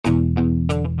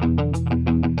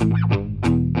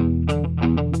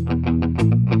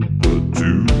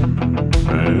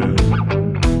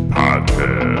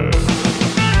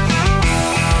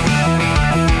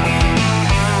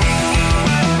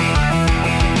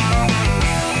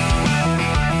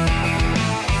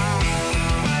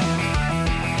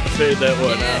fade that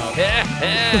one out. Yeah,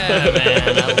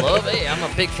 man, I love it. I'm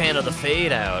a big fan of the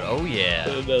fade out. Oh yeah.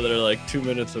 Another like 2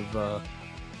 minutes of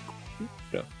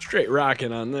straight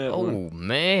rocking on that one. Oh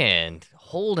man,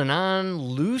 holding on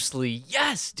loosely.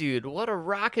 Yes, dude. What a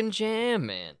rockin' jam,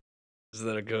 man. Isn't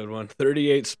that a good one?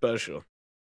 38 special.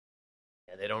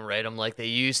 Yeah, they don't write them like they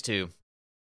used to.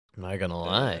 I'm not gonna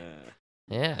lie. Uh,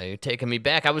 Yeah, you're taking me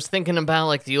back. I was thinking about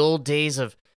like the old days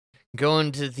of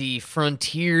going to the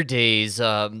Frontier Days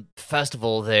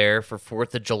festival there for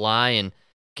 4th of July and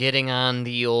getting on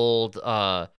the old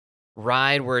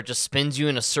ride where it just spins you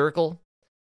in a circle.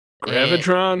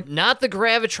 Gravitron? Not the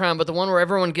Gravitron, but the one where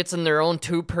everyone gets in their own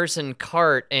two-person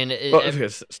cart and Okay,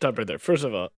 stop right there. First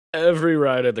of all, every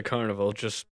ride at the carnival,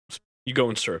 you go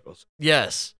in circles.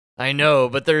 Yes, I know,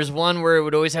 but there's one where it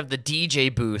would always have the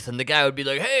DJ booth, and the guy would be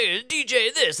like, "Hey,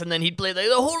 DJ this," and then he'd play like,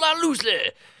 "Hold on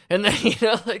loosely," and then you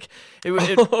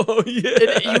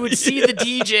would see the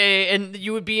DJ, and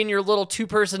you would be in your little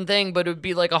two-person thing, but it would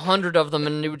be like 100 of them,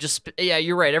 and it would just yeah,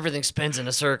 you're right, everything spins in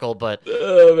a circle, but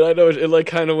but I know it like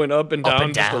kind of went up and down, up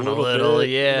and just down a little bit.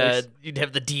 yeah. Nice. You'd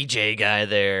have the DJ guy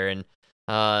there, and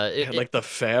Had like the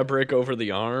fabric over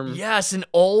the arm. yes, and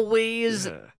always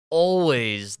Yeah.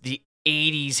 the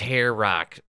 80s hair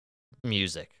rock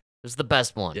music. It was the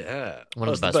best one. Yeah. One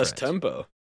of the That's best the best rides. tempo.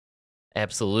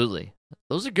 Absolutely.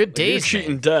 Those are good Like, you're days,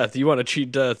 cheating man. death. You want to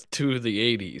cheat death to the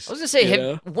 80s. I was going to say, you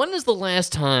know? when is the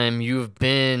last time you've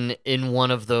been in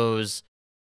one of those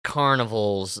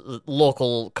carnivals,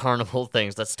 local carnival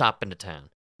things that stop into town?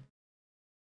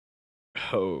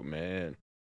 Oh, man.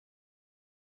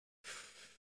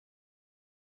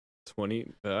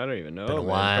 20, I don't even know. Been a man.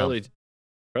 while.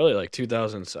 Probably like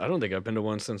 2000s. I don't think I've been to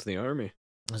one since the Army.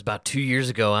 It was about 2 years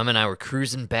ago. Em and I were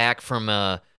cruising back from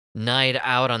a night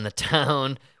out on the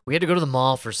town. We had to go to the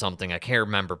mall for something. I can't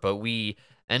remember, but we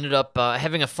ended up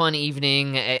having a fun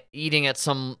evening, eating at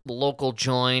some local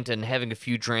joint and having a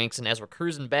few drinks. And as we're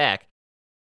cruising back,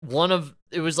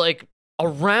 it was like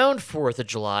around 4th of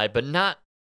July, but not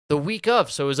the week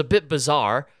of. So it was a bit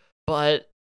bizarre. But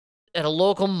at a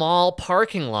local mall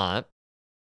parking lot,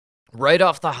 right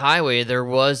off the highway, there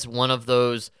was one of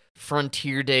those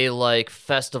Frontier Day like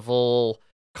festival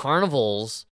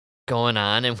carnivals going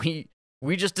on, and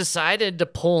we just decided to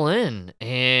pull in,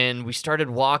 and we started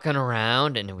walking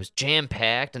around, and it was jam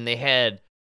packed, and they had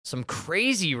some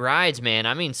crazy rides, man.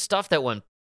 I mean, stuff that went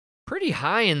pretty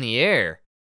high in the air,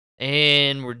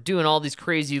 and we're doing all these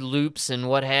crazy loops and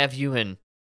what have you, and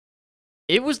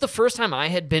it was the first time I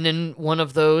had been in one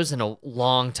of those in a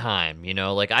long time.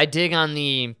 Like I dig on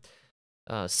the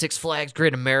Six Flags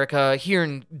Great America. Here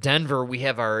in Denver, we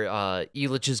have our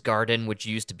Elitch's Garden, which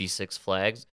used to be Six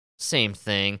Flags. Same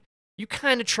thing. You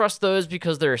kind of trust those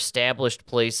because they're established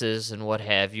places and what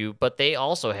have you, but they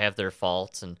also have their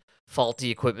faults and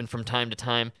faulty equipment from time to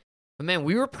time. But man,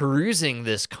 we were perusing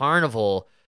this carnival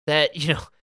that,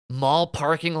 mall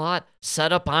parking lot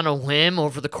set up on a whim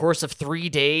over the course of 3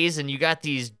 days, and you got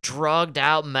these drugged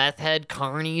out meth head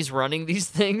carnies running these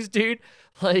things, dude.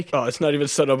 Like, Oh, it's not even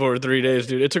set up over 3 days,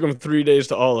 dude. It took them 3 days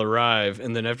to all arrive,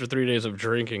 and then after 3 days of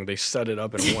drinking, they set it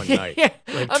up in one night. yeah,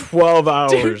 Like I'm- 12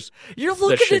 hours. you're that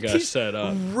looking shit at got these set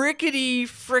up. rickety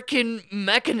freaking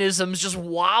mechanisms just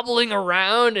wobbling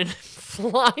around and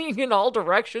flying in all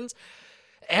directions.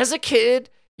 As a kid,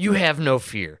 you have no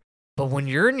fear. But when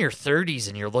you're in your 30s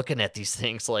and you're looking at these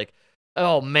things like,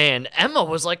 oh man, Emma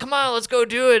was like, come on, let's go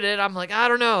do it. And I'm like, I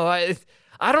don't know.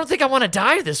 I don't think I want to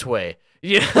die this way.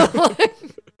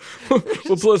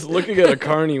 Well, plus, looking at a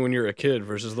carny when you're a kid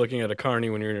versus looking at a carny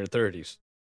when you're in your 30s,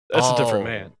 that's a different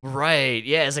man. Right.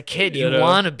 Yeah, as a kid, You you know?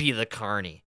 want to be the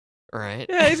carny. Right?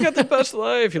 Yeah, he's got the best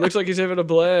life. He looks like he's having a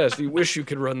blast. You wish you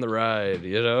could run the ride,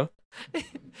 you know?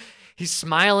 He's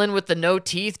smiling with the no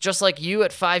teeth, just like you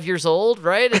at 5 years old,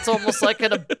 right? It's almost like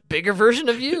a bigger version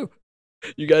of you.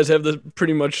 You guys have the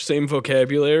pretty much same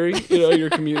vocabulary. You're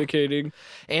communicating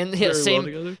And very well same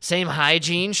together. same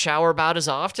hygiene, shower about as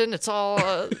often. It's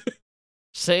all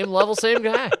same level, same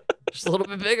guy, just a little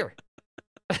bit bigger.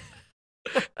 But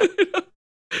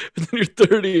then you're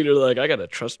 30 and you're like, I gotta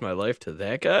trust my life to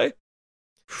that guy?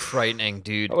 Frightening,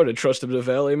 dude. I would have trusted him to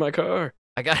valet my car.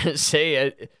 I gotta say,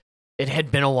 it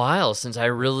had been a while since I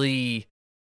really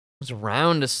was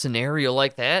around a scenario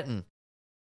like that, and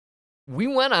we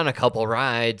went on a couple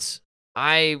rides.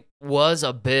 I was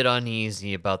a bit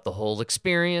uneasy about the whole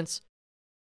experience,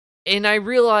 and I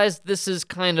realized this is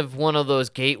kind of one of those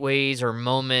gateways or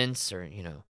moments or,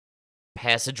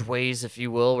 passageways, if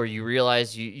you will, where you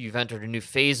realize you've entered a new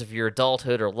phase of your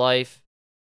adulthood or life.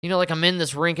 Like I'm in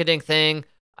this rink-a-dink thing.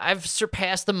 I've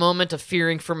surpassed the moment of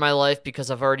fearing for my life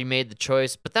because I've already made the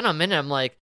choice. But then I'm in it, I'm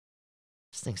like,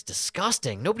 this thing's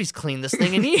disgusting. Nobody's cleaned this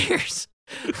thing in years.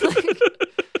 Like,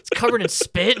 it's covered in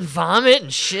spit and vomit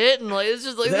and shit, and like it's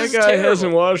just like That this guy is terrible.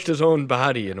 hasn't washed his own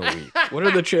body in a week. What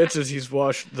are the chances he's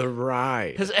washed the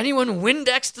ride? Has anyone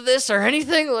Windexed this or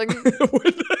anything? Like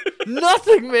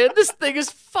nothing, man. This thing is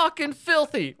fucking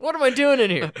filthy. What am I doing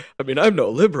in here? I mean, I'm no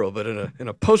liberal, but in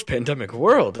a post-pandemic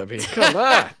world, I mean, come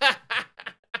on.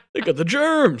 Think of the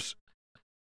germs.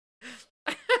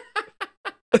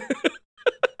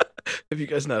 Have you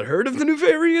guys not heard of the new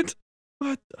variant?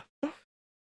 What the fuck?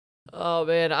 Oh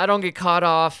man, I don't get caught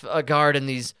off guard in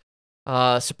these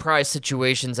surprise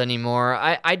situations anymore.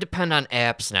 I depend on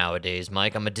apps nowadays,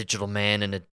 Mike. I'm a digital man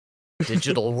in a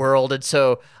digital world, and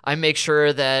so I make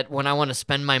sure that when I want to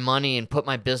spend my money and put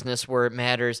my business where it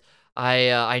matters,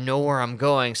 I know where I'm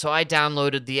going. So I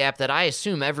downloaded the app that I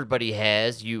assume everybody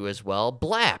has, you as well,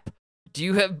 Blap. Do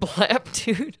you have Blap,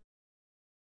 dude?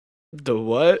 The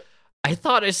what? I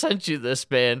thought I sent you this,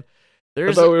 man.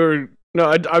 I thought we were... No,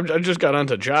 I just got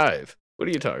onto Jive. What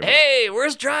are you talking about? Hey,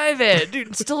 where's Jive at?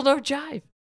 Dude, still no Jive.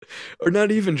 Or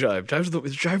not even Jive.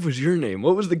 Jive was your name.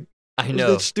 What was the... I what know.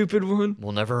 was that stupid one?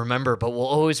 We'll never remember, but we'll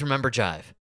always remember Jive.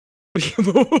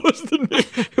 What was the name?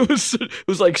 It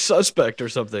was like Suspect or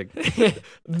something.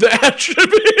 That should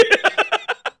be...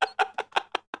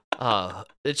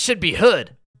 It should be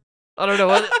Hood. I don't know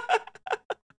what...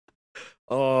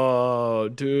 Oh,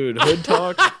 dude. Hood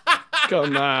Talk?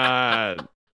 Come on.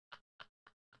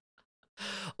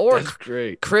 Or That's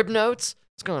great. Crib Notes?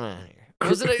 What's going on here?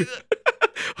 Was it Wait.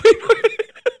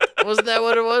 wasn't that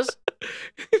what it was?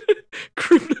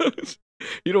 Crib Notes.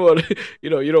 You don't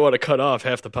want to cut off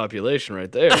half the population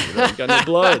right there. You got no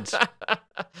bloods.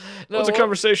 No, What's a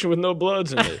conversation with no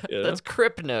bloods in it? You know? That's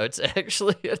Crib Notes,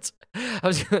 actually. I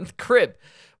was doing Crib.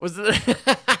 Was it?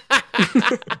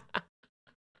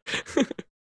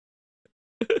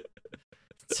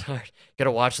 It's hard.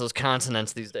 Gotta watch those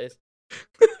consonants these days.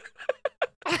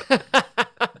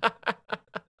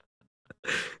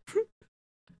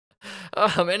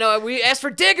 Oh man, no, we asked for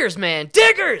diggers, man.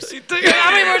 Diggers!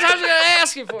 How many more times are we gonna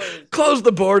ask you for it? Close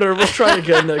the border. We'll try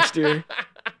again next year.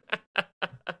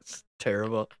 It's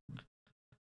terrible.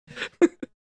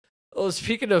 Oh,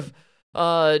 speaking of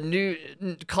new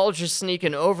culture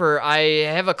sneaking over, I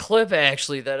have a clip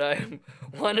actually that I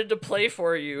wanted to play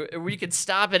for you. We could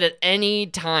stop it at any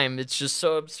time. It's just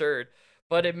so absurd,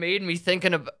 but it made me think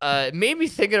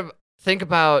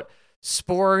about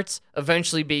sports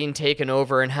eventually being taken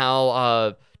over and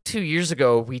how 2 years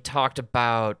ago we talked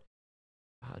about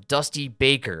Dusty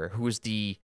Baker, who was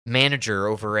the manager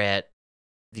over at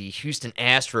the Houston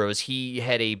Astros. He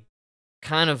had a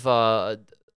kind of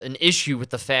an issue with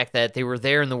the fact that they were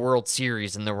there in the World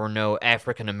Series and there were no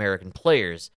African American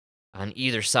players on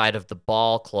either side of the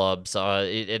ball clubs.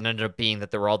 It ended up being that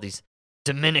there were all these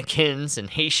Dominicans and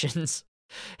Haitians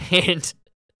and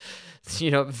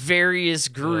various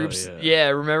groups. Oh, yeah,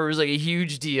 remember it was like a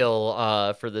huge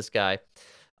deal for this guy.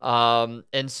 And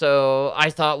so I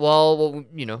thought, well,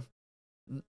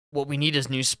 what we need is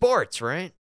new sports,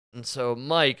 right? And so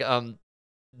Mike,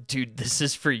 dude, this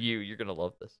is for you. You're gonna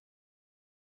love this.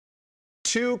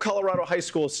 2 Colorado high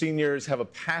school seniors have a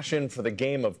passion for the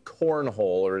game of cornhole,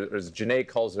 or as Janae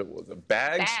calls it,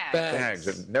 bags? Bags.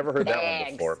 I've never heard that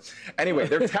one before. Anyway,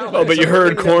 they're talented. Oh, but you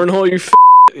heard cornhole, you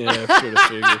Yeah, I sort of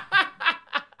figured.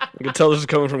 I can tell this is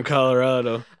coming from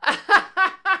Colorado.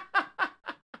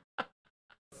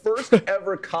 First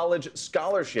ever college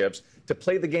scholarships to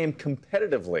play the game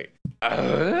competitively.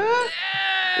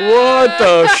 What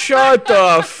the? Shut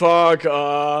the fuck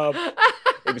up.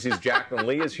 ABC's Jacqueline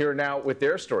Lee is here now with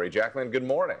their story. Jacqueline, good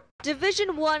morning. Division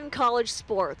I college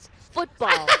sports,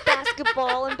 football,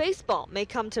 basketball, and baseball may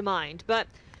come to mind, but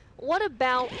what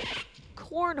about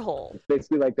cornhole? It's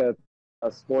basically like a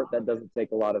sport that doesn't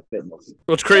take a lot of fitness.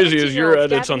 What's crazy is your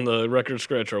 17-year-old edits Gabby- on the record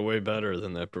scratch are way better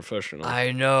than that professional.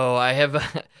 I know.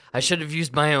 I should have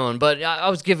used my own, but I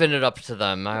was giving it up to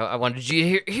them. I wanted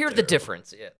you to hear the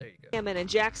difference. Yeah, there you go. Hammond and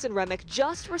Jackson Remick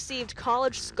just received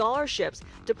college scholarships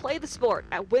to play the sport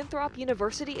at Winthrop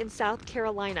University in South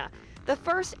Carolina. The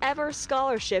first ever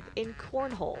scholarship in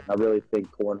cornhole. I really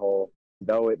think cornhole,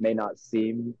 though it may not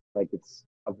seem like it's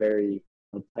a very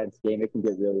intense game, it can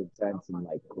get really intense, and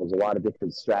like there's a lot of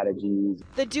different strategies.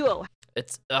 The duo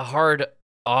It's a hard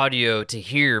audio to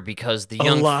hear because the A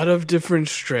young lot of different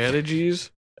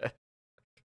strategies.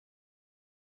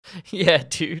 Yeah,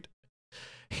 dude.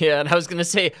 Yeah, and I was going to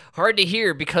say hard to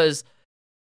hear because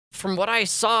from what I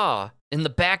saw in the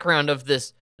background of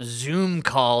this Zoom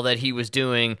call that he was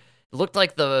doing, it looked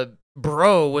like the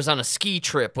bro was on a ski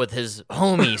trip with his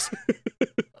homies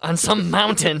on some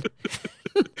mountain.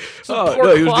 Oh, poor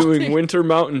no, he was quality. doing winter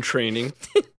mountain training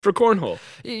for cornhole.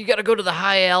 You got to go to the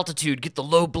high altitude, get the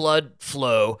low blood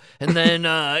flow, and then,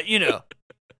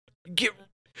 get.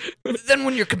 Then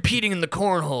when you're competing in the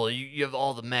cornhole, you have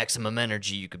all the maximum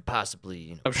energy you could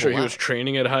possibly. I'm sure pull he was out.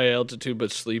 training at high altitude,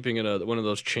 but sleeping in one of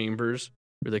those chambers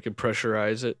where they could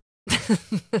pressurize it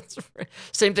That's right.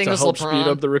 Same thing to as help LeBron. speed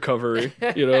up the recovery.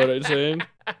 You know what I'm saying?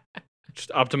 Just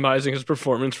optimizing his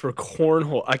performance for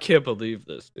cornhole. I can't believe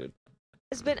this, dude.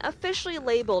 Has been officially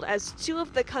labeled as two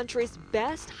of the country's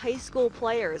best high school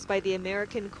players by the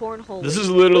American Cornhole This League. is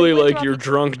literally With like Winthrop your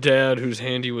drunk dad who's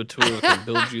handy with tools can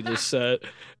build you this set.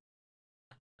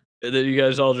 And then you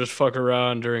guys all just fuck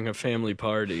around during a family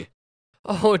party.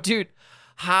 Oh, dude,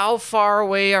 how far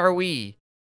away are we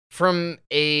from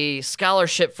a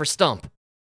scholarship for Stump?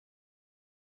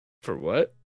 For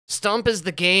what? Stump is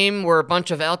the game where a bunch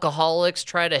of alcoholics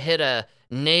try to hit a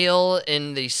nail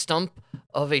in the stump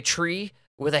of a tree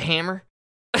with a hammer.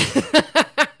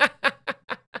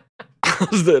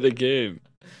 How's that a game?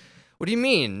 What do you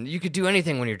mean? You could do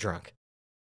anything when you're drunk.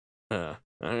 All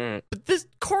right. But this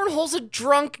cornhole's a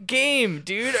drunk game,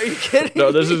 dude. Are you kidding?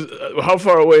 No, this is. How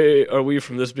far away are we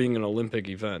from this being an Olympic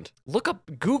event? Look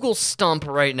up Google Stump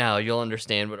right now. You'll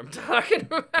understand what I'm talking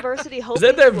about. University Is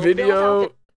hoping that will build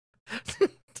out video?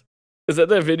 Is that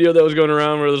video that was going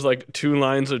around where there's like two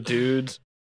lines of dudes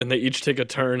and they each take a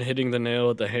turn hitting the nail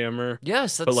with the hammer?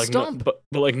 Yes, that's But like, Stump. but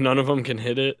like none of them can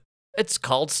hit it. It's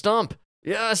called Stump.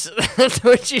 Yes, that's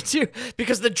what you do.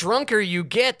 Because the drunker you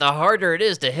get, the harder it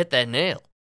is to hit that nail.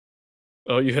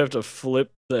 Oh, you have to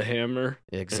flip the hammer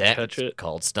Exactly. and catch it.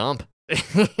 Called Stump.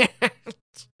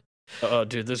 Oh,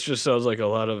 dude, this just sounds like a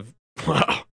lot of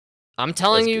wow. I'm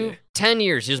telling That's you, gay. 10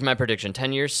 years. Here's my prediction.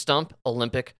 10 years, Stump,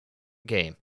 Olympic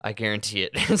game. I guarantee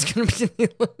it. It's going to be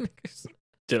the Olympics.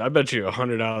 Dude, I bet you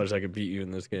 $100 I could beat you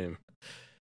in this game.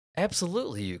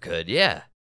 Absolutely, you could. Yeah.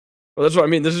 Well, that's what I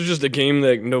mean. This is just a game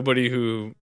that nobody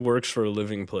who works for a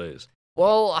living plays.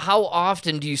 Well, how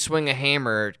often do you swing a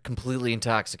hammer completely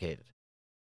intoxicated?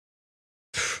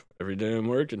 Every day I'm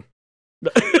working.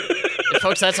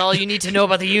 Folks, that's all you need to know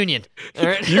about the union. All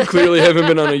right? You clearly haven't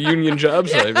been on a union job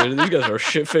site, man. These guys are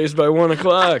shit-faced by 1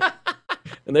 o'clock.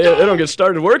 And they don't get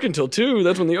started work until 2.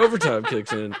 That's when the overtime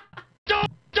kicks in.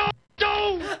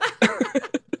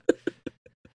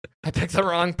 I picked the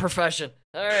wrong profession.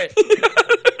 All right.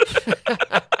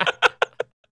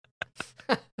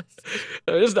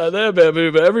 It's not that bad,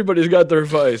 but everybody's got their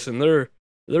vice, and they're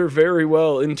very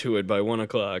well into it by 1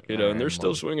 o'clock, you know, and they're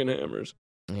still swinging hammers.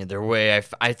 Either way,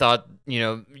 I thought,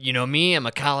 you know me, I'm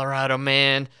a Colorado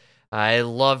man. I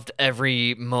loved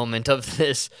every moment of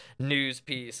this news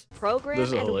piece. program This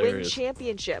is and win hilarious.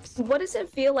 championships. What does it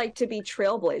feel like to be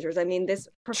trailblazers? I mean, this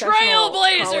professional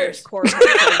Trailblazers! college cornhole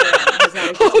program has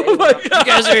not existed Oh my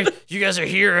anymore. God. You guys are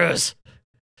heroes.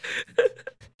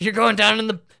 You're going down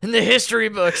in the history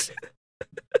books.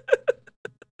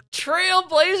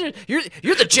 Trailblazers.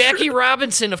 You're the Jackie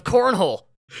Robinson of cornhole.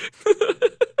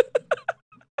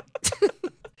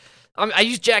 I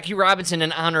use Jackie Robinson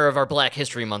in honor of our Black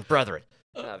History Month brethren.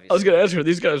 I was going to ask, are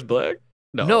these guys black?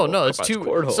 No, it's come on, too.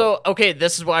 cornhole. So, okay,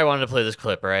 this is why I wanted to play this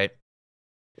clip, right?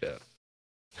 Yeah.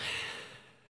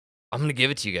 I'm going to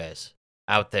give it to you guys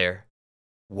out there.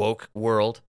 Woke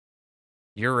world.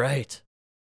 You're right.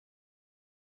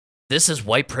 This is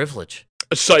white privilege.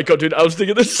 A psycho, dude. I was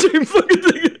thinking the same fucking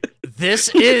thing.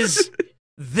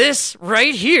 This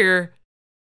right here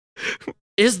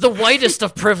is the whitest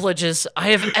of privileges I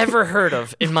have ever heard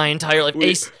of in my entire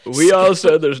life. We all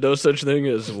said there's no such thing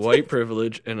as white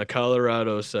privilege, and a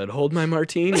Colorado said, hold my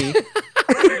martini.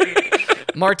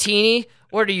 Martini?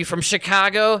 What are you, from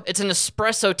Chicago? It's an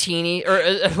espresso teeny, or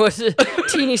what's it?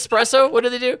 Teeny espresso? What do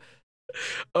they do?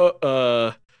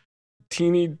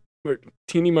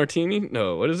 Teeny martini?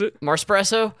 No, what is it?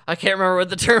 Marspresso? I can't remember what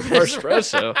the term is.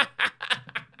 Marspresso?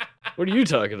 What are you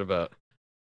talking about?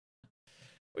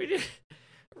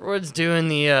 Everyone's doing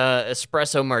the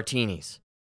espresso martinis.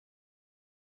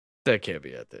 That can't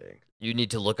be a thing. You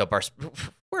need to look up our...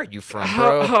 Where are you from,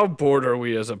 bro? How bored are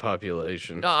we as a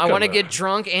population? No, I want to get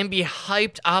drunk and be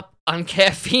hyped up on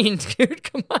caffeine, dude.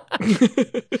 Come on.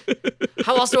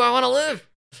 How else do I want to live?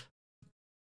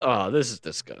 Oh, this is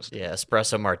disgusting. Yeah,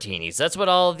 espresso martinis. That's what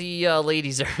all the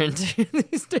ladies are into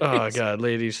these days. Oh, God,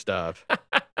 ladies, stop.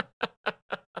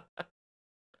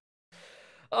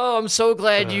 Oh, I'm so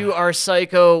glad you are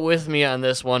psycho with me on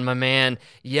this one, my man.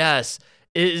 Yes.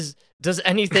 Does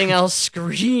anything else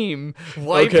scream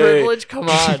white Okay. privilege? Come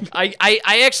on.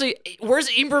 I actually, where's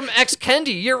Ibram X.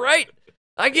 Kendi? You're right.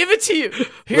 I give it to you.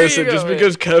 Here Listen, you go, just man.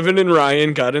 because Kevin and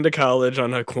Ryan got into college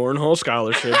on a cornhole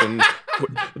scholarship and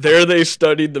There they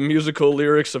studied the musical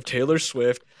lyrics of Taylor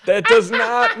Swift. That does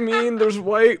not mean there's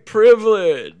white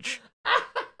privilege.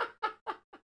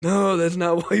 No, that's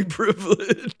not white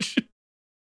privilege.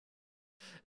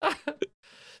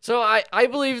 So I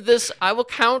believe this. I will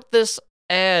count this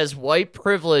as white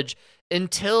privilege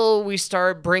until we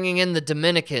start bringing in the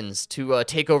Dominicans to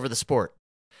take over the sport.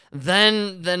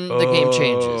 Then the game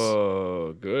changes.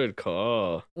 Oh, good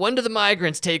call. When do the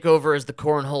migrants take over as the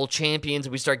cornhole champions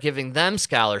and we start giving them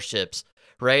scholarships,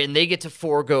 right? And they get to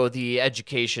forego the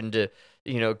education to,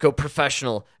 go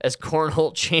professional as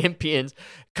cornhole champions.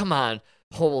 Come on.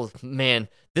 Oh, man.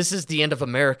 This is the end of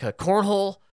America.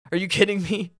 Cornhole? Are you kidding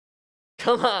me?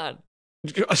 Come on.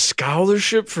 A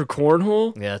scholarship for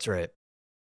cornhole? Yeah, that's right.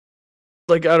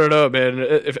 Like, I don't know, man.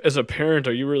 As a parent,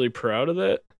 are you really proud of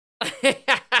that?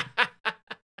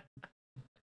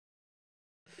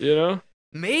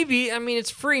 Maybe. I mean, it's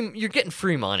free. You're getting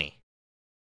free money.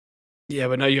 Yeah,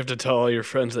 but now you have to tell all your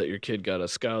friends that your kid got a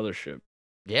scholarship.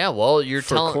 Yeah, well, you're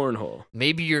for telling cornhole.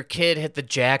 Maybe your kid hit the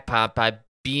jackpot by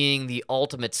being the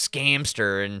ultimate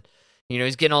scamster, and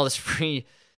he's getting all this free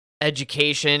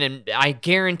education. And I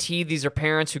guarantee these are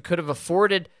parents who could have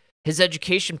afforded his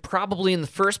education probably in the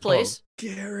first place.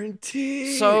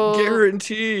 Guaranteed. So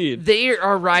guaranteed. They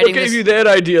are riding. What gave you that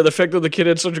idea? The fact that the kid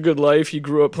had such a good life, he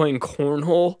grew up playing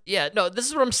cornhole. Yeah, no, this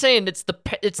is what I'm saying. It's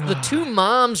the two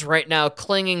moms right now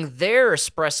clinging their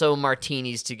espresso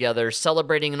martinis together,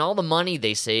 celebrating and all the money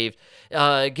they saved,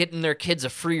 getting their kids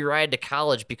a free ride to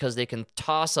college because they can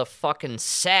toss a fucking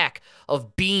sack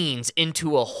of beans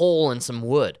into a hole in some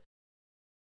wood.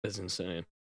 That's insane.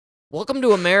 Welcome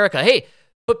to America. Hey.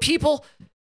 But people,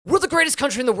 we're the greatest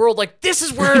country in the world. Like, this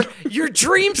is where your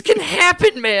dreams can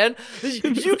happen, man.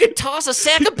 You can toss a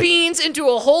sack of beans into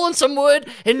a hole in some wood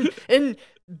and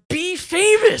be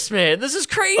famous, man. This is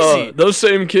crazy. Those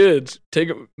same kids,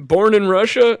 born in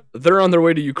Russia, they're on their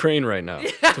way to Ukraine right now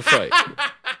to fight.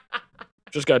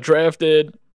 Just got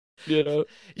drafted.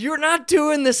 You're not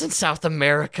doing this in South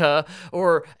America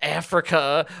or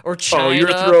Africa or China. Oh,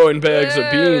 you're throwing bags of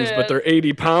beans, but they're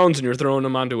 80 pounds and you're throwing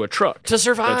them onto a truck. To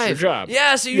survive. That's your job.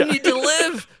 Yeah, so you need to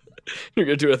live. You're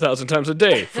going to do 1,000 times a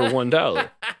day for $1. A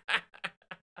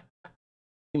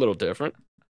little different.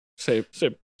 Same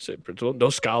principle.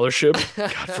 No scholarship.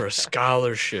 God, for a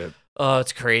scholarship. Oh,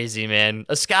 it's crazy, man.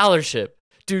 A scholarship.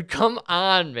 Dude, come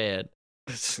on, man.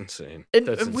 That's insane. And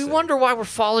we wonder why we're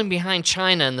falling behind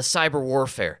China in the cyber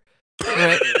warfare.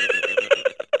 Right?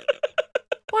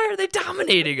 Why are they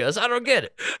dominating us? I don't get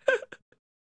it.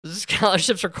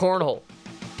 Scholarships are cornhole.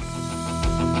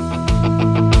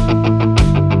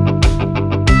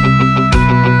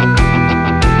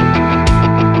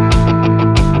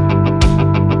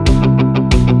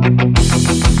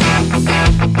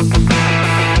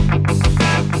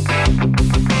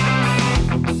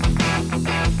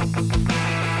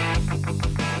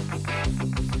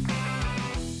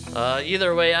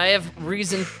 Either way, I have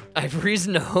reason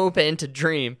to hope and to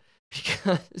dream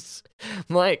because,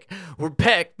 Mike, we're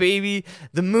back, baby.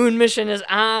 The moon mission is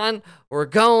on. We're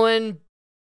going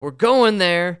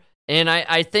there, and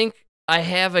I think I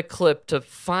have a clip to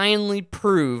finally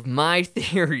prove my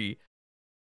theory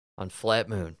on flat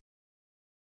moon.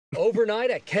 Overnight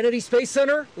at Kennedy Space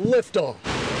Center, liftoff.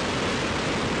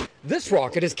 This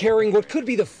rocket is carrying what could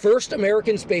be the first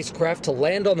American spacecraft to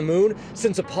land on the moon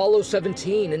since Apollo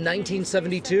 17 in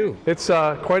 1972. It's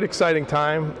quite exciting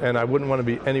time, and I wouldn't want to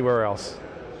be anywhere else.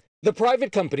 The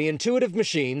private company Intuitive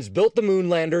Machines built the moon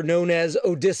lander known as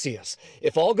Odysseus.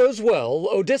 If all goes well,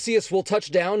 Odysseus will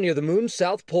touch down near the moon's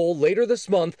south pole later this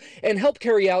month and help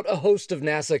carry out a host of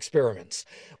NASA experiments.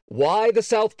 Why the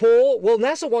South Pole? Well,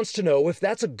 NASA wants to know if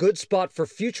that's a good spot for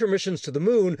future missions to the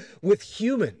moon with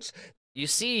humans. You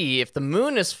see, if the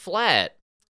moon is flat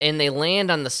and they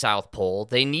land on the South Pole,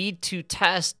 they need to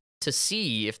test to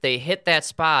see if they hit that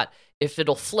spot, if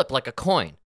it'll flip like a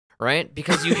coin, right?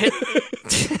 Because you hit...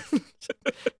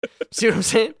 See what I'm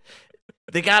saying?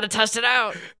 They got to test it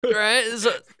out, right?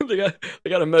 So... they got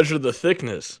to measure the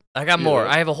thickness. I got more.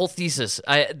 I have a whole thesis.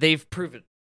 They've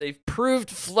proved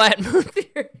flat moon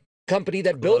theory. Company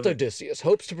that built Odysseus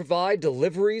hopes to provide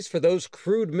deliveries for those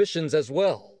crewed missions as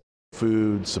well.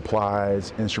 Food,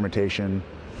 supplies, instrumentation,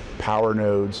 power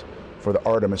nodes for the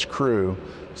Artemis crew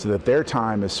so that their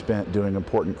time is spent doing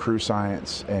important crew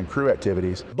science and crew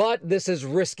activities. But this is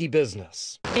risky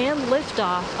business. And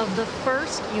liftoff of the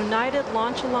first United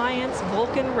Launch Alliance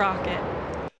Vulcan rocket.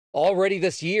 Already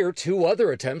this year, 2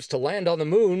 other attempts to land on the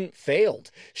moon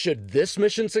failed. Should this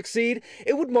mission succeed,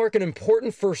 it would mark an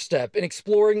important first step in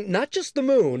exploring not just the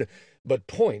moon, but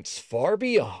points far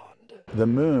beyond. The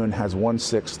moon has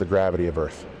 1/6 the gravity of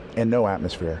Earth and no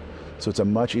atmosphere. So it's a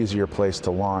much easier place to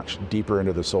launch deeper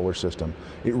into the solar system.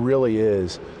 It really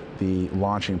is the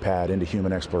launching pad into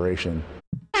human exploration.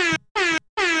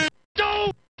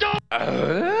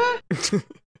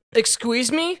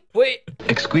 Excuse me? Wait.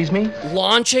 Excuse me?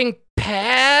 Launching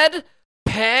pad?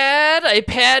 Pad? A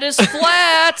pad is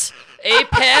flat. A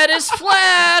pad is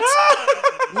flat.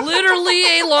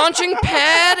 Literally a launching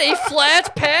pad, a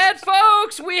flat pad,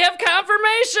 folks. We have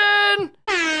confirmation.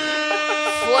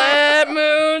 Flat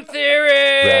moon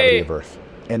theory. Gravity of Earth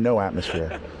and no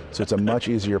atmosphere. So it's a much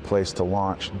easier place to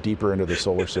launch deeper into the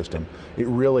solar system. It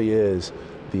really is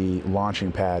the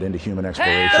launching pad into human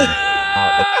exploration.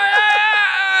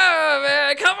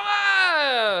 Man, come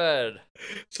on!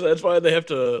 So that's why they have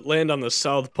to land on the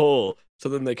South Pole, so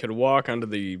then they could walk onto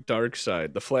the dark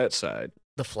side, the flat side.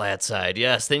 The flat side,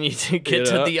 yes. They need to get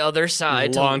to the other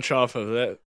side. Launch off of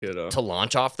that, To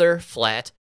launch off their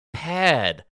flat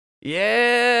pad.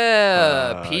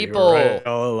 Yeah, people. You're right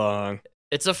all along.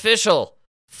 It's official.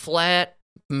 Flat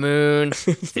moon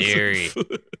theory.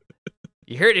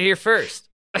 You heard it here first.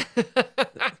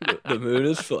 The moon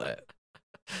is flat.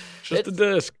 Just a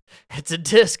disc. It's a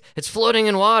disc. It's floating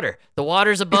in water. The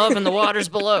water's above and the water's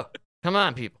below. Come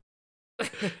on, people.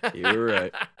 You're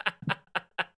right.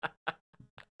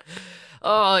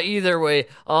 Oh, either way,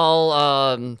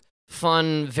 all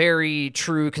fun, very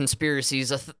true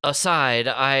conspiracies aside,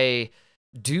 I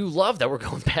do love that we're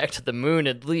going back to the moon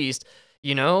at least.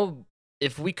 You know,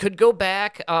 if we could go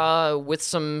back with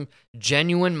some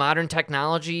genuine modern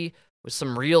technology, with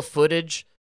some real footage,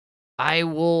 I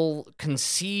will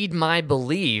concede my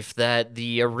belief that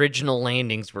the original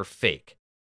landings were fake.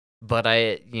 But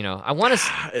I want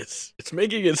to. It's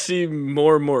making it seem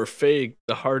more and more fake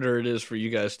the harder it is for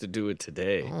you guys to do it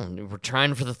today. Oh, we're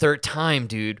trying for the third time,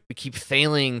 dude. We keep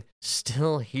failing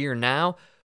still here now.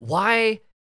 Why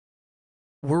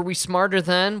were we smarter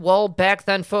then? Well, back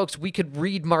then, folks, we could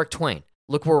read Mark Twain.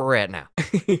 Look where we're at now.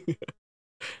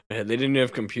 Man, they didn't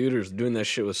have computers doing that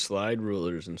shit with slide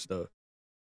rulers and stuff.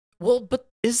 Well, but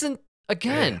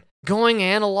going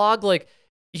analog, like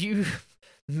you...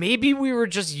 Maybe we were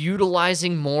just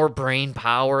utilizing more brain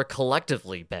power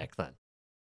collectively back then.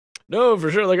 No, for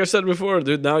sure. Like I said before,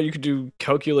 dude, now you could do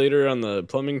calculator on the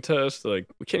plumbing test. Like,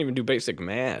 we can't even do basic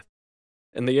math.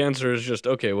 And the answer is just,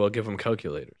 okay, well, give them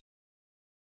calculators.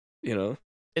 You know?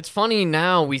 It's funny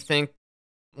now we think,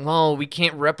 well, we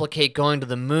can't replicate going to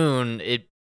the moon.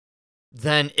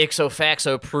 Then ipso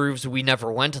facto proves we never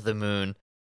went to the moon.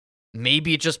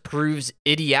 Maybe it just proves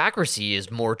idiocracy is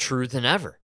more true than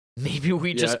ever. Maybe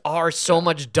we just are so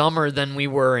much dumber than we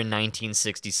were in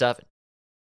 1967.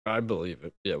 I believe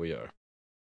it. Yeah, we are.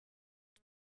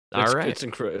 All right. It's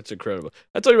incredible.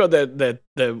 I told you about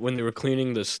that when they were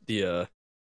cleaning the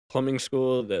plumbing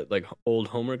school, that like old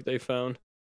homework they found.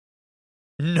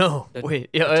 No, wait.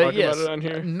 Yes. About it on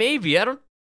here? Maybe.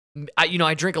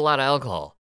 I drink a lot of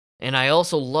alcohol, and I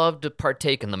also love to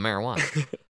partake in the marijuana.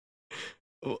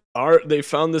 They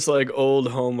found this like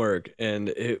old homework,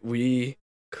 and we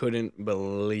couldn't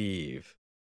believe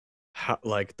how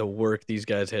like the work these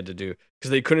guys had to do,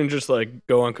 because they couldn't just like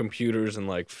go on computers and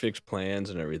like fix plans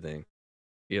and everything,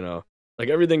 you know, like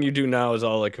everything you do now is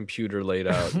all like computer laid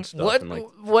out and stuff.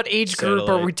 What age group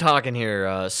are we talking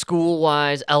here? School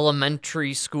wise,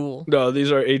 elementary school? No, these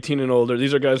are 18 and older.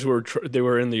 These are guys who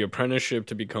were in the apprenticeship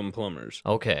to become plumbers.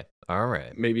 Okay, all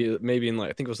right. Maybe in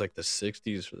like, I think it was like the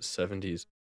 60s or the 70s,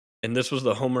 and this was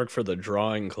the homework for the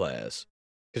drawing class.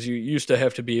 Because you used to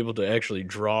have to be able to actually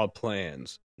draw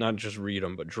plans, not just read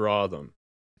them, but draw them.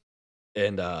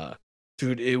 And,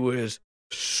 dude, it was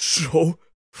so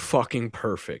fucking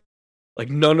perfect. Like,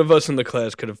 none of us in the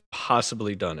class could have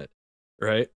possibly done it,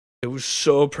 right? It was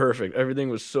so perfect. Everything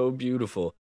was so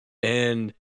beautiful.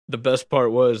 And the best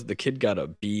part was the kid got a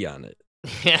B on it.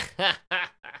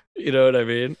 You know what I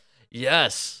mean?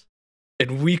 Yes.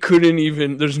 And we couldn't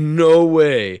even, there's no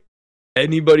way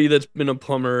anybody that's been a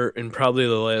plumber in probably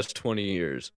the last 20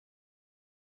 years,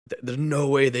 there's no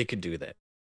way they could do that.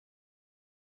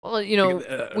 Well, you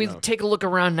know, we take a look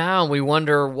around now and we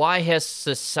wonder, why has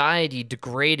society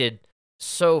degraded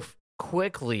so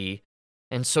quickly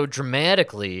and so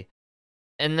dramatically?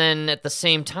 And then at the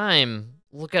same time,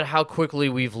 look at how quickly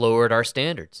we've lowered our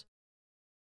standards.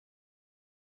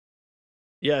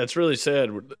 Yeah, it's really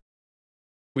sad.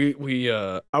 We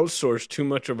outsource too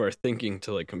much of our thinking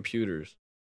to like computers,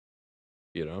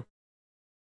 you know.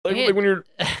 Like when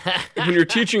you're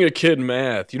teaching a kid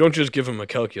math, you don't just give him a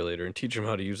calculator and teach him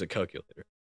how to use a calculator.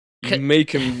 You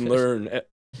make him learn,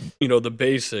 the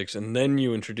basics, and then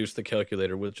you introduce the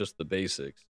calculator with just the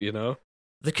basics, you know.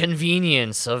 the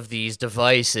convenience of these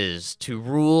devices to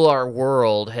rule our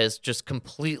world has just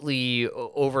completely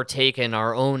overtaken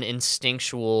our own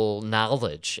instinctual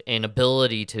knowledge and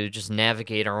ability to just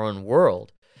navigate our own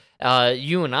world.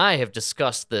 You and I have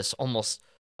discussed this almost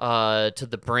to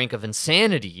the brink of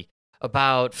insanity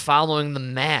about following the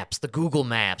maps, the Google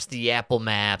Maps, the Apple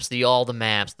Maps, all the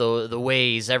maps, the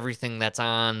Waze, everything that's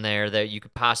on there that you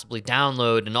could possibly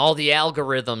download, and all the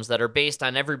algorithms that are based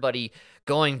on everybody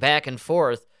going back and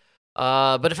forth.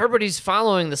 But if everybody's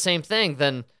following the same thing,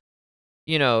 then,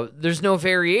 there's no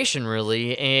variation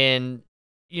really. And,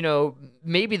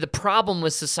 maybe the problem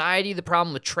with society, the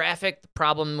problem with traffic, the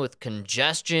problem with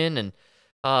congestion, and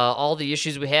all the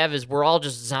issues we have is we're all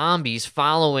just zombies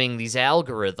following these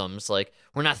algorithms. Like,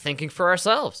 we're not thinking for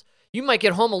ourselves. You might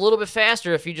get home a little bit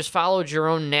faster if you just followed your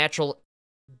own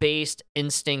natural-based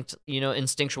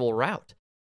instinctual route.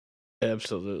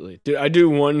 Absolutely. Dude, I do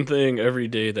one thing every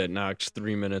day that knocks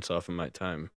 3 minutes off of my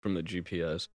time from the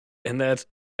GPS, and that's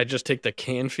I just take the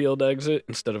Canfield exit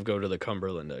instead of go to the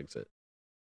Cumberland exit.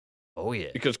 Oh, yeah.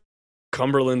 Because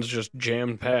Cumberland's just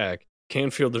jam-packed.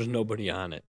 Canfield, there's nobody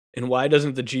on it. And why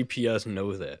doesn't the GPS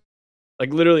know that?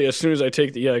 Like, literally, as soon as I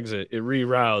take the exit, it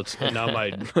reroutes, and now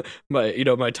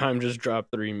my time just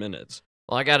dropped 3 minutes.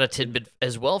 Well, I got a tidbit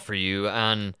as well for you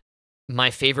on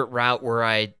my favorite route where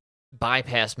I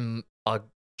bypass a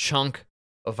chunk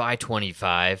of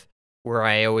I-25, where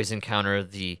I always encounter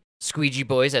the squeegee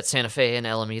boys at Santa Fe and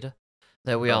Alameda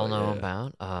that we all know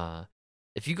about.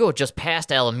 If you go just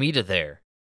past Alameda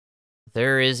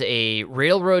there is a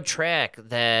railroad track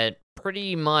that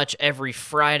pretty much every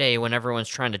Friday when everyone's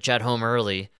trying to jet home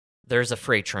early, there's a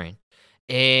freight train,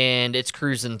 and it's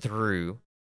cruising through,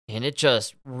 and it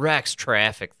just wrecks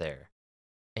traffic there.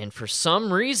 And for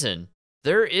some reason,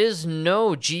 there is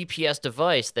no GPS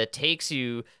device that takes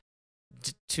you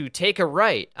to take a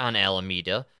right on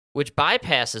Alameda, which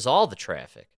bypasses all the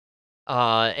traffic.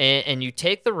 And you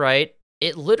take the right,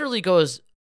 it literally goes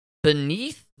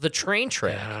beneath the train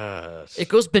track. Yes. It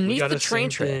goes beneath the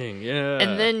train track. Yeah.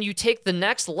 And then you take the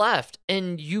next left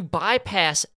and you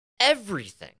bypass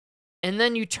everything. And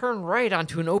then you turn right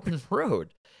onto an open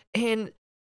road. And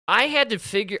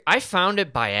I found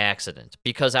it by accident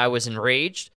because I was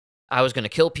enraged. I was going to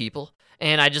kill people.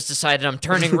 And I just decided I'm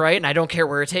turning right and I don't care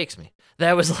where it takes me.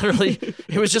 That was literally,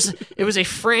 it was a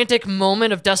frantic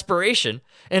moment of desperation.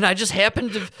 And I just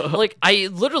happened to, I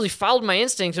literally followed my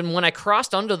instinct. And when I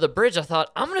crossed under the bridge, I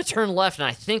thought, I'm going to turn left and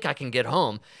I think I can get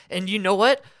home. And you know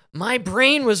what? My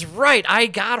brain was right. I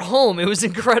got home. It was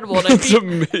incredible. And I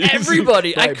beat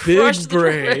everybody. I crushed big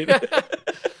brain.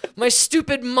 My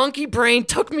stupid monkey brain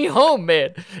took me home,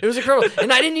 man. It was incredible.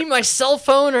 And I didn't need my cell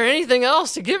phone or anything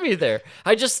else to get me there.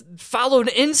 I just followed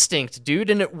instinct, dude,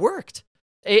 and it worked.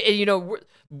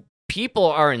 People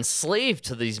are enslaved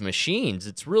to these machines.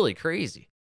 It's really crazy.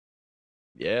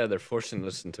 Yeah, they're forcing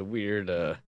us into weird.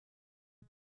 I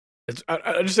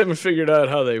just haven't figured out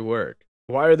how they work.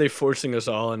 Why are they forcing us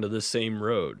all into the same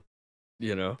road?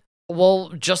 Well,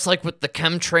 just like with the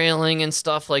chemtrailing and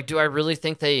stuff, do I really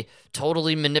think they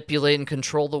totally manipulate and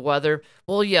control the weather?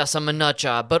 Well, yes, I'm a nut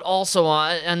job, but also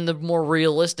on the more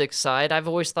realistic side, I've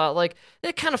always thought,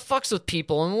 it kind of fucks with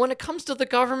people, and when it comes to the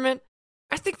government,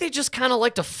 I think they just kind of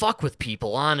like to fuck with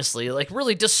people, honestly.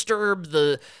 Really disturb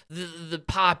the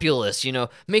populace,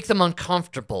 make them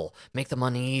uncomfortable, make them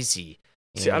uneasy.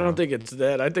 See, I don't think it's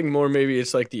that. I think more maybe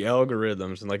it's like the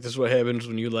algorithms, and this is what happens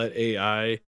when you let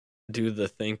AI do the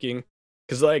thinking.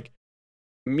 Because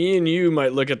me and you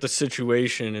might look at the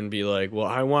situation and be like, well,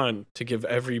 I want to get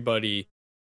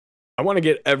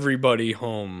everybody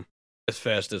home as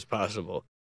fast as possible.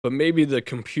 But maybe the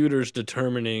computer's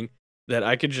determining that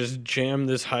I could just jam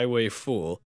this highway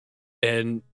full,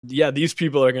 and yeah, these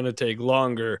people are going to take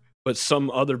longer, but some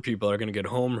other people are going to get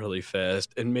home really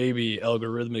fast, and maybe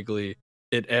algorithmically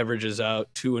it averages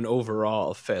out to an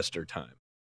overall faster time.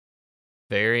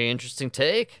 Very interesting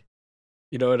take.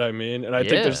 You know what I mean? And I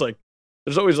think there's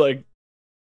always the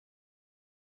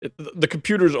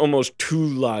computer's almost too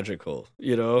logical,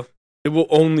 It will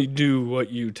only do what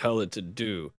you tell it to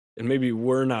do, and maybe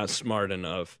we're not smart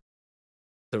enough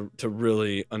to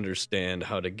really understand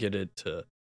how to get it to,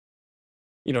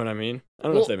 you know what I mean? I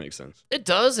don't know if that makes sense. It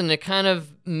does, and it kind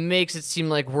of makes it seem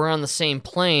like we're on the same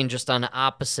plane, just on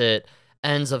opposite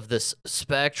ends of this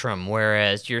spectrum,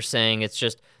 whereas you're saying it's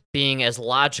just being as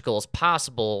logical as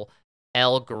possible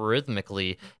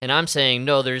algorithmically, and I'm saying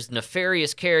no, there's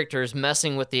nefarious characters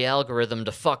messing with the algorithm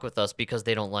to fuck with us because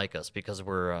they don't like us because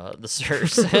we're the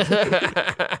serfs.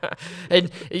 And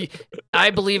I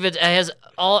believe it has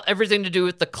everything to do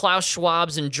with the Klaus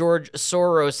Schwabs and George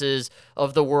Soroses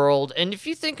of the world. And if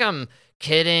you think I'm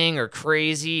kidding or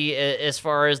crazy as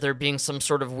far as there being some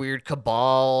sort of weird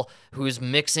cabal who's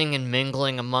mixing and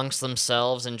mingling amongst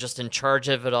themselves and just in charge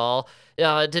of it all.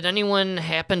 Did anyone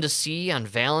happen to see on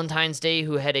Valentine's Day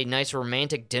who had a nice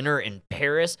romantic dinner in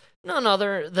Paris? None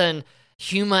other than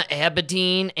Huma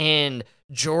Abedin and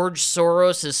George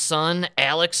Soros' son,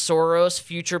 Alex Soros,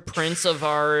 future prince of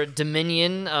our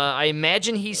dominion. I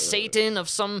imagine he's Satan of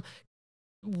some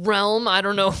realm. I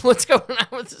don't know what's going on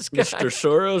with this guy. Mr.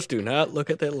 Soros, do not look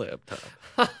at that laptop.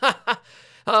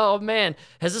 Oh, man.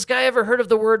 Has this guy ever heard of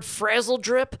the word frazzle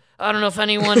drip? I don't know if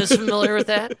anyone is familiar with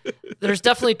that. There's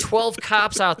definitely 12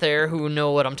 cops out there who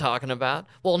know what I'm talking about.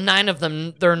 Well, 9 of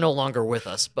them, they're no longer with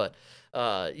us, but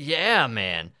yeah,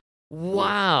 man.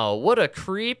 Wow, what a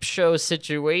creep show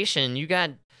situation. You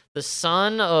got the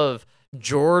son of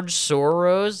George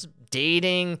Soros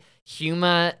dating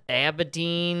Huma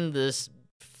Abedin, this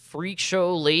freak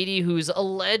show lady who's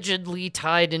allegedly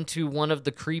tied into one of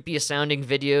the creepiest sounding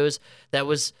videos that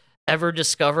was ever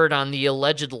discovered on the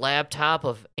alleged laptop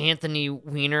of Anthony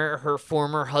Weiner, her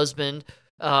former husband.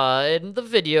 And the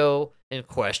video in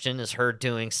question is her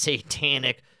doing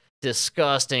satanic,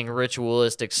 disgusting,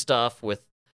 ritualistic stuff with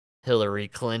Hillary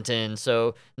Clinton.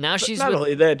 So now she's not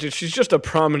only that, dude, she's just a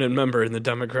prominent member in the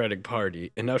Democratic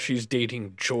Party, and now she's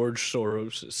dating George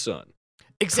Soros' son.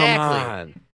 Exactly. Come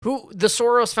on. Who the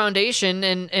Soros Foundation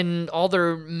and all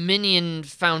their minion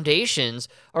foundations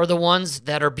are the ones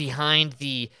that are behind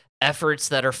the efforts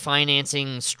that are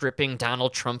financing stripping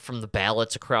Donald Trump from the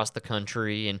ballots across the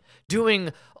country and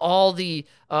doing all the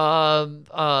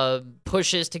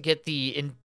pushes to get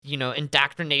the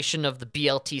indoctrination of the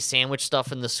BLT sandwich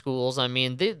stuff in the schools. I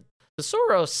mean, the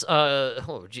Soros,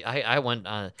 I went,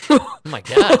 oh my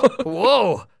God.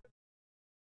 Whoa.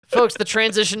 Folks, the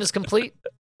transition is complete.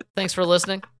 Thanks for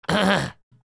listening. I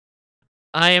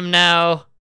am now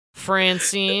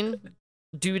Francine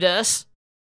Dudes.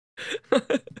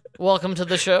 Welcome to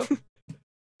the show.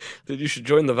 Dude, you should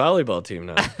join the volleyball team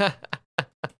now.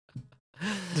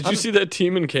 Did you see that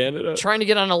team in Canada? Trying to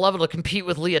get on a level to compete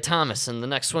with Leah Thomas in the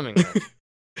next swimming match.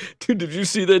 Dude, did you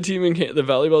see that team in the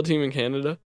volleyball team in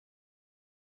Canada?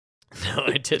 No,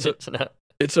 I didn't.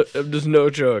 There's no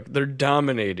joke. They're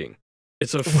dominating.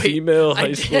 It's a female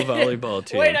high school volleyball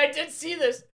team. Wait, I did see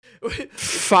this.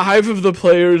 5 of the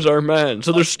players are men,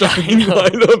 so their starting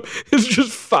lineup is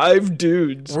just 5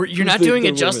 dudes. You're not doing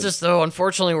it justice, though.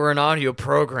 Unfortunately, we're an audio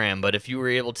program, but if you were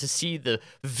able to see the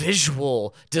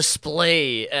visual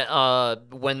display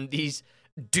when these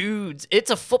dudes,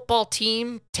 it's a football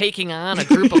team taking on a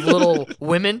group of little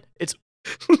women. It's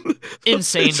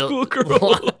insane to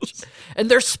watch. And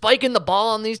they're spiking the ball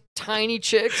on these tiny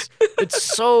chicks. It's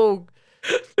so...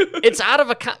 It's out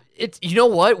of it's, you know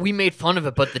what? We made fun of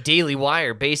it, but the Daily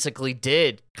Wire basically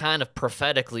did kind of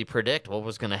prophetically predict what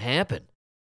was going to happen.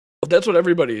 Well, that's what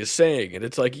everybody is saying, and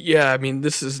it's like, yeah, I mean,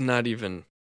 this is not even,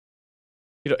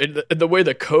 the way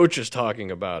the coach is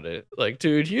talking about it. Like,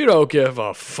 dude, you don't give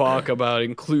a fuck about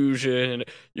inclusion.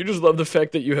 You just love the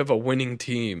fact that you have a winning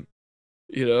team,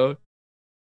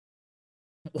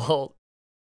 Well,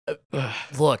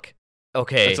 look,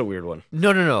 okay. That's a weird one.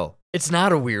 No. It's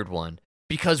not a weird one.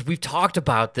 Because we've talked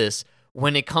about this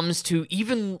when it comes to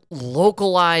even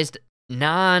localized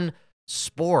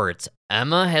non-sports.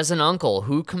 Emma has an uncle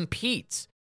who competes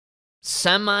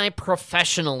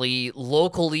semi-professionally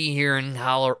locally here in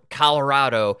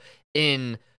Colorado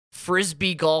in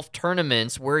Frisbee golf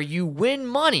tournaments where you win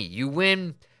money. You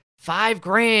win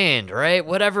 $5,000, right?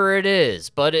 Whatever it is.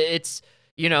 But it's,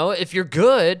 if you're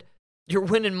good, you're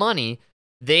winning money.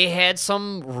 They had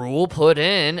some rule put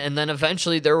in, and then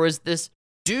eventually there was this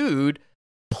dude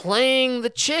playing the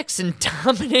chicks and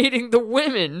dominating the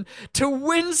women to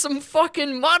win some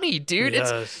fucking money, dude.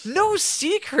 Yes. It's no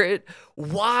secret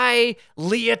why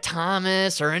Leah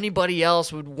Thomas or anybody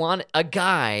else would want a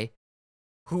guy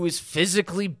who is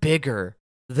physically bigger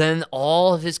than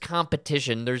all of his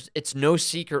competition. It's no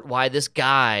secret why this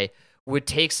guy would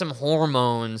take some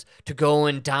hormones to go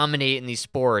and dominate in these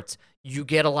sports. You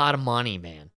get a lot of money,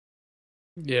 man.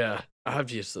 Yeah,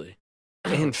 obviously.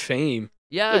 And fame.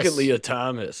 Yes. Look at Leah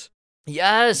Thomas.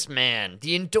 Yes, man.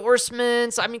 The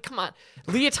endorsements. I mean, come on.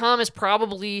 Leah Thomas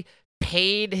probably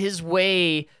paid his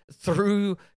way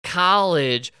through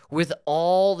college with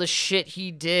all the shit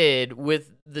he did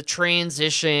with the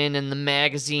transition and the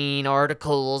magazine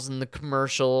articles and the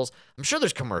commercials. I'm sure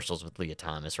there's commercials with Leah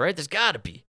Thomas, right? There's got to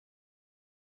be.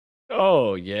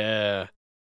 Oh, yeah.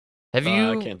 Have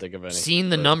you I can't think of any, seen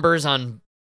the numbers on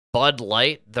Bud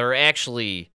Light? They're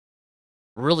actually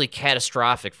really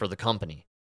catastrophic for the company.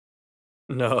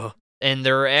 No. and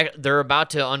they're about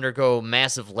to undergo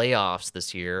massive layoffs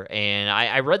this year. And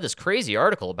I read this crazy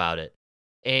article about it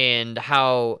and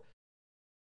how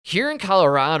here in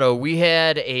Colorado we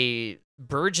had a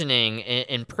burgeoning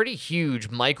and pretty huge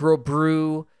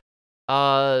microbrew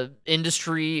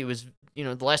industry. It was,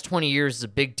 the last 20 years is a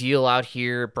big deal out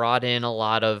here. It brought in a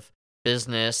lot of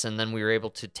business, and then we were able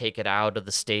to take it out of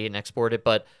the state and export it.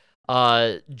 But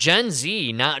Gen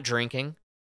Z not drinking,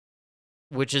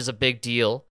 which is a big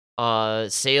deal.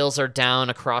 Sales are down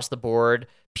across the board.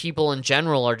 People in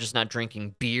general are just not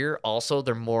drinking beer. Also,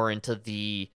 they're more into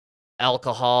the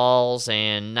alcohols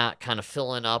and not kind of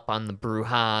filling up on the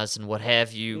brewhas and what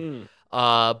have you.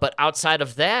 But outside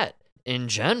of that, in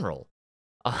general,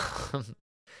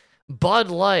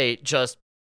 Bud Light just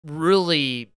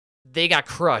really, they got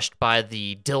crushed by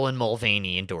the Dylan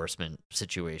Mulvaney endorsement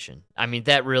situation. I mean,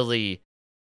 that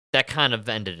kind of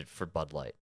ended it for Bud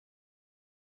Light.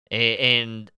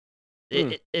 And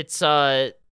it's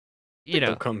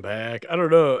they'll come back. I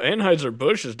don't know.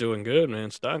 Anheuser-Busch is doing good,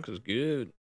 man. Stock is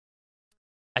good.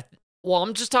 Well,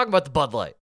 I'm just talking about the Bud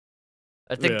Light.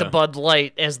 I think the Bud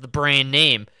Light as the brand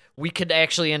name, we could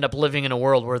actually end up living in a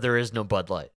world where there is no Bud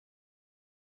Light.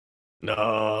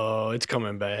 No, it's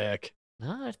coming back. No,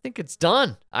 I think it's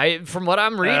done. From what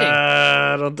I'm reading,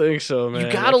 I don't think so, man.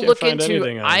 You got to look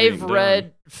into. I've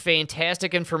read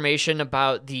fantastic information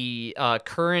about the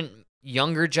current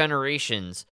younger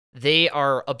generations. They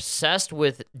are obsessed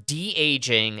with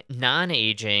de-aging,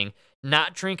 non-aging,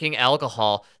 not drinking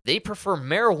alcohol. They prefer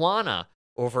marijuana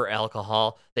over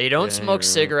alcohol. They don't smoke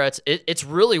cigarettes. It's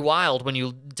really wild when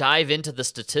you dive into the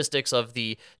statistics of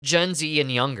the Gen Z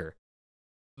and younger.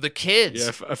 The kids.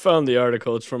 Yeah, I found the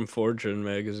article. It's from Fortune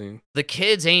magazine. The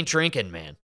kids ain't drinking,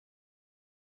 man.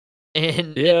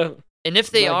 And and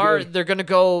if they are, they're going to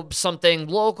go something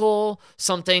local,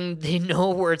 something they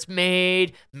know where it's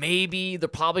made. Maybe they'll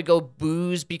probably go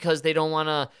booze because they don't want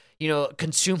to,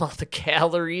 consume all the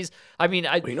calories. I mean,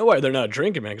 you know why they're not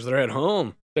drinking, man? Because they're at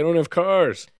home. They don't have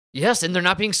cars. Yes, and they're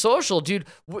not being social, dude.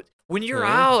 When you're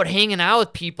out hanging out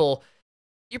with people,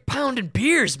 you're pounding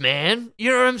beers, man. You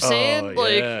know what I'm saying?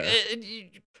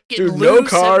 Dude, no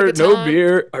car, no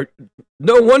beer.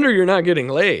 No wonder you're not getting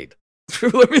laid.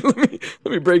 let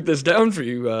me break this down for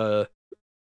you.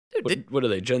 What are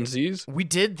they, Gen Zs? We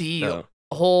did the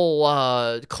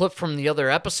whole clip from the other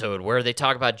episode where they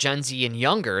talk about Gen Z and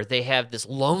younger. They have this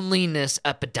loneliness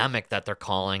epidemic that they're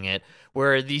calling it,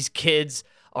 where these kids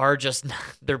are just,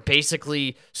 they're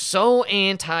basically so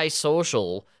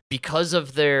antisocial because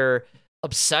of their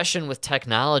obsession with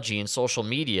technology and social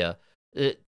media.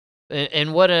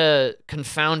 And what a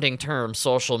confounding term,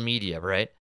 social media, right?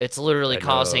 It's literally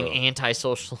causing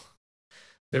antisocial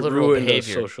behavior.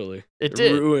 Socially. It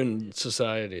did. Ruined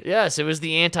society. Yes, it was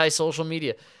the anti-social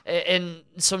media. And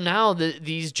so now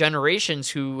these generations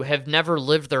who have never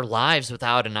lived their lives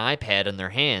without an iPad in their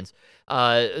hands,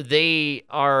 they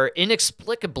are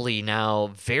inexplicably now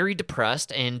very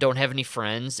depressed and don't have any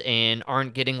friends and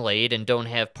aren't getting laid and don't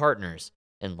have partners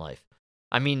in life.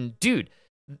 I mean, dude,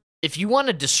 if you want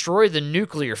to destroy the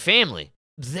nuclear family,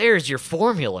 there's your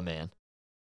formula, man.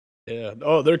 Yeah.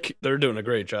 Oh, they're doing a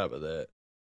great job of that.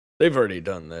 They've already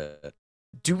done that.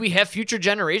 Do we have future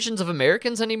generations of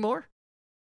Americans anymore?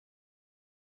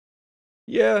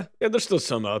 Yeah, there's still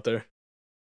some out there.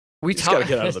 We just gotta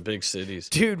get out of the big cities.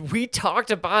 Dude, we talked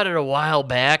about it a while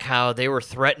back, how they were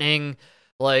threatening,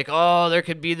 like, there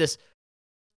could be this,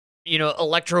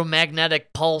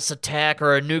 electromagnetic pulse attack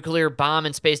or a nuclear bomb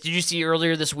in space. Did you see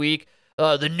earlier this week?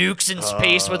 The nukes in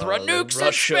space with nukes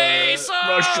in space.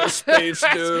 Russia space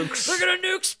nukes. They're gonna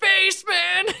nuke space,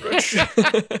 man.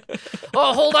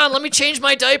 Hold on. Let me change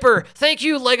my diaper. Thank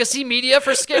you, Legacy Media,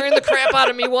 for scaring the crap out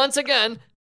of me once again.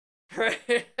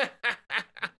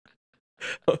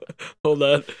 Hold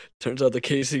on. Turns out the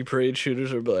KC parade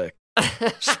shooters are black.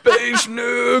 Space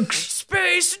nukes.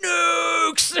 Space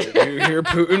nukes. Did you hear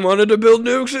Putin wanted to build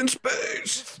nukes in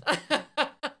space?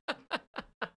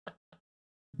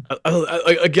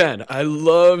 I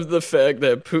love the fact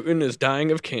that Putin is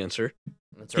dying of cancer.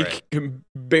 That's right. He can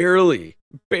barely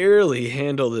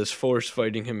handle this force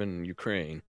fighting him in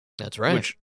Ukraine. That's right.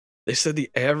 Which they said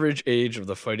the average age of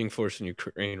the fighting force in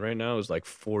Ukraine right now is like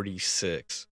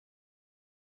 46.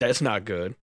 That's not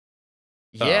good.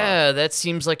 Yeah, that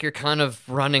seems like you're kind of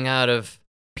running out of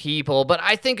people, but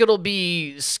I think it'll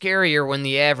be scarier when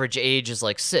the average age is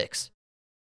like 6.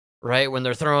 Right, when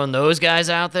they're throwing those guys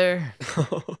out there.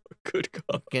 Oh, good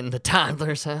God. Getting the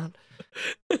toddlers out.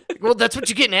 Well, that's what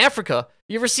you get in Africa.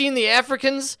 You ever seen the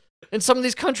Africans in some of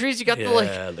these countries? You got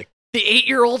the The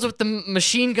 8-year-olds with the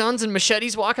machine guns and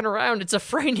machetes walking around. It's a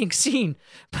frightening scene.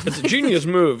 It's a genius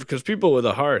move because people with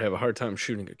a heart have a hard time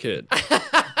shooting a kid.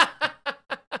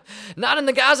 Not in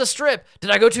the Gaza Strip. Did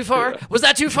I go too far? Was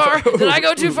that too far? Did I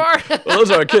go too far? Well,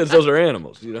 those aren't kids. Those are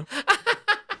animals, you know?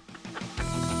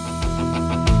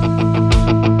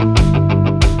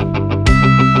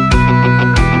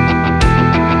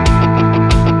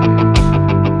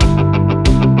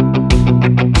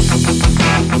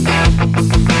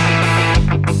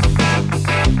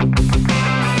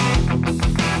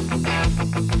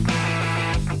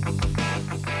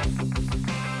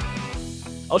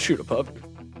 I'll shoot a puppy.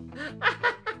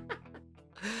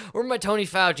 Where my Tony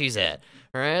Fauci's at?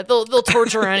 All right, they'll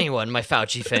torture anyone. My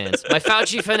Fauci fans, my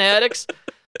Fauci fanatics,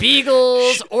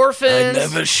 beagles, orphans. I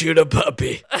never shoot a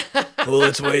puppy. Well,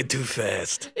 it's way too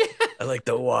fast. I like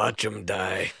to watch them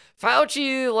die.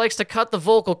 Fauci likes to cut the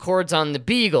vocal cords on the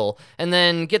beagle and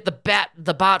then get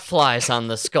the bot flies on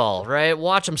the skull. Right,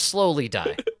 watch them slowly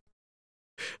die.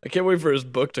 I can't wait for his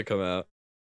book to come out.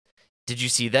 Did you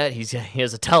see that? He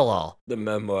has a tell-all. The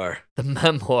memoir. The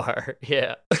memoir,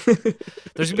 yeah. There's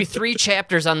going to be 3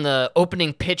 chapters on the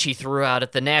opening pitch he threw out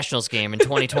at the Nationals game in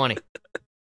 2020.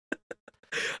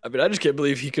 I mean, I just can't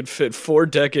believe he could fit 4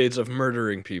 decades of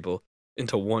murdering people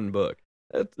into one book.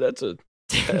 That's a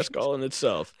task all in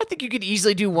itself. I think you could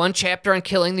easily do 1 chapter on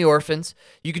killing the orphans.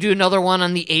 You could do another one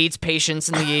on the AIDS patients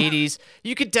in the 80s.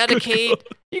 You could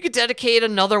dedicate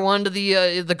another one to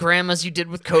the grandmas you did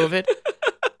with COVID.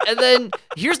 And then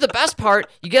here's the best part: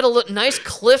 you get a nice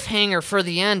cliffhanger for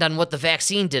the end on what the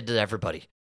vaccine did to everybody.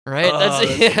 Right? That's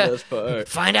the best part.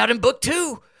 Find out in book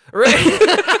 2. Right?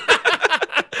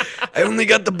 I only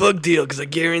got the book deal because I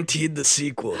guaranteed the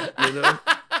sequel. You know.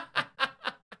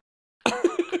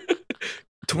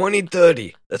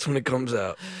 2030. That's when it comes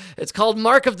out. It's called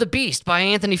Mark of the Beast by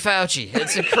Anthony Fauci.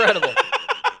 It's incredible.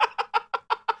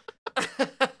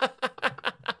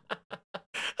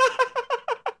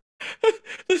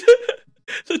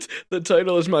 The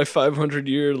title is My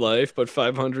 500-Year Life, but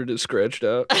 500 is scratched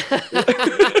out.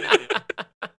 I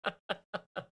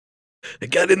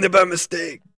got in there by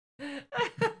mistake. The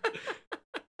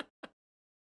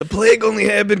plague only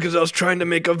happened because I was trying to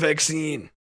make a vaccine.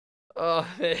 Oh,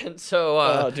 man.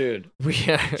 So, dude.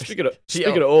 Speaking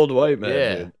Speaking of old white man,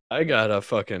 yeah. dude, I got a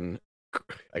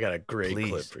great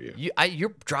clip for you.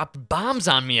 You're dropping bombs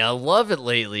on me. I love it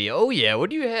lately. Oh, yeah. What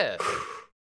do you have?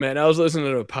 Man, I was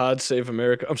listening to Pod Save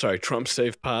America. I'm sorry, Trump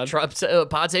Save Pod.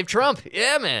 Pod Save Trump.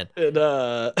 Yeah, man. And,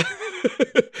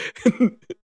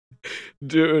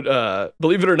 dude,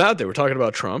 believe it or not, they were talking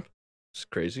about Trump. It's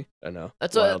crazy. I know.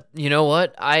 That's wild. You know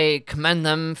what? I commend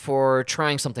them for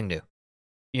trying something new.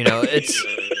 You know, it's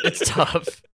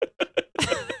tough.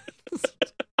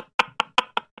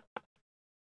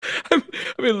 I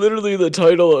mean, literally, the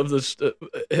title of this.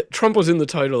 Trump was in the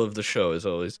title of the show, as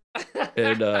always,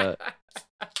 and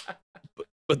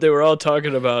but they were all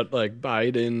talking about like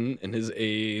Biden and his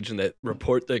age and that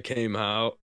report that came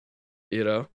out. You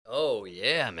know. Oh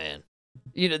yeah, man.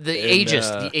 You know the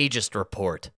ageist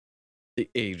report. The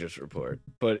ageist report,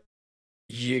 but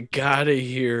you gotta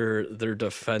hear their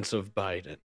defense of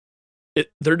Biden.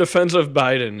 Their defense of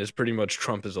Biden is pretty much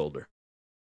Trump is older.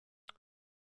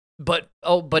 But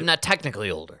not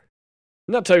technically older.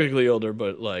 Not technically older,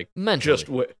 but like mentally. Just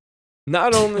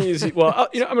not only is he well,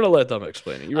 I'm gonna let them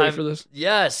explain it. You ready for this?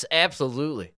 Yes,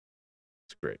 absolutely.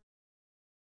 It's great.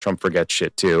 Trump forgets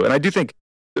shit too, and I do think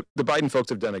the Biden folks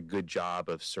have done a good job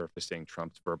of surfacing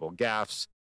Trump's verbal gaffes.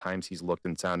 Times he's looked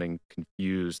and sounding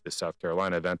confused. The South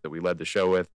Carolina event that we led the show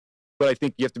with, but I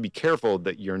think you have to be careful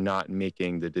that you're not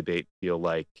making the debate feel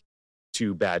like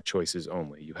 2 bad choices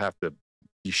only. You have to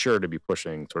be sure to be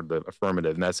pushing sort of the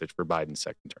affirmative message for Biden's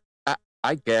second term.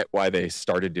 I get why they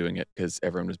started doing it because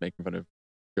everyone was making fun of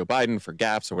Joe Biden for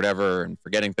gaffes or whatever and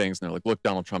forgetting things. And they're like, look,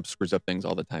 Donald Trump screws up things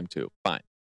all the time too. Fine.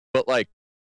 But like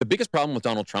the biggest problem with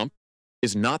Donald Trump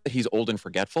is not that he's old and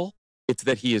forgetful. It's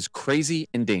that he is crazy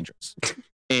and dangerous.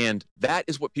 And that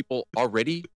is what people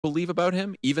already believe about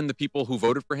him. Even the people who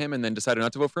voted for him and then decided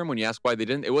not to vote for him, when you ask why they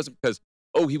didn't, it wasn't because,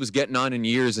 he was getting on in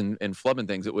years and flubbing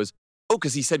things. It was,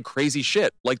 because he said crazy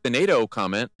shit, like the NATO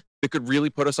comment that could really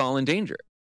put us all in danger.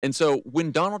 And so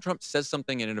when Donald Trump says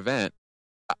something in an event,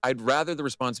 I'd rather the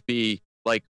response be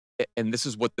like, and this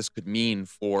is what this could mean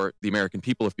for the American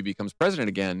people if he becomes president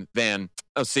again, than,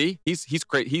 see, he's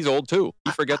old too.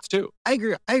 He forgets too. I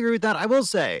agree with that. I will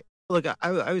say, look,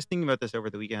 I was thinking about this over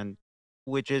the weekend,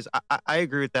 which is I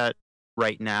agree with that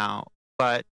right now,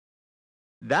 but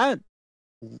that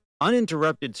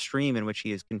uninterrupted stream in which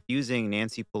he is confusing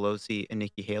Nancy Pelosi and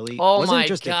Nikki Haley wasn't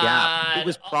just a gap. It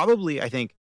was probably, I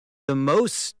think, the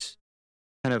most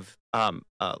kind of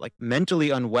like mentally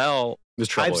unwell. It's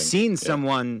I've troubling. seen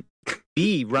someone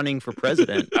be running for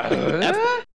president.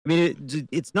 I mean,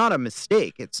 it's not a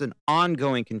mistake. It's an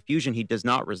ongoing confusion he does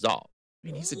not resolve. I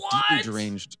mean, he's a deeply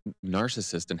deranged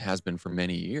narcissist and has been for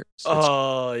many years.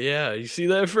 Oh, yeah. You see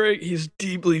that, Frank? He's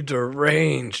deeply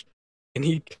deranged. And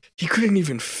he couldn't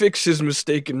even fix his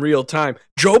mistake in real time.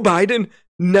 Joe Biden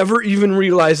never even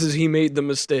realizes he made the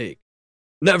mistake.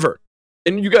 Never.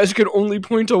 And you guys could only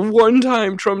point to one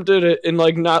time Trump did it and,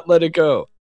 like, not let it go.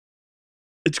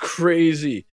 It's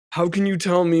crazy. How can you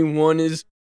tell me one is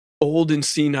old and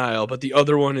senile, but the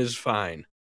other one is fine?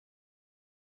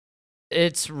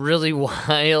 It's really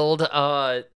wild.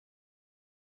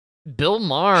 Bill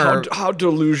Maher. How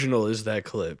delusional is that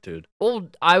clip, dude? Well,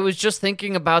 I was just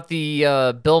thinking about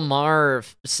the Bill Maher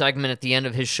segment at the end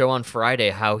of his show on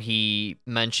Friday, how he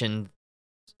mentioned,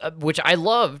 which I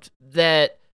loved,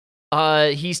 that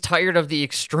he's tired of the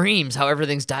extremes, how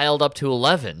everything's dialed up to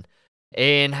 11,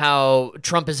 and how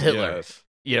Trump is Hitler. Yes.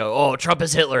 You know, oh, Trump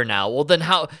is Hitler now. Well,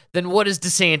 then what is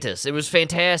DeSantis? It was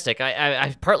fantastic.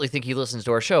 I partly think he listens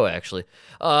to our show, actually.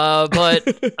 But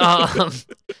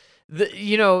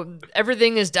you know,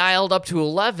 everything is dialed up to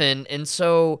 11, and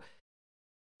so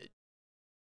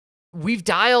we've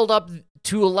dialed up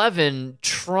to 11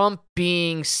 Trump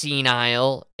being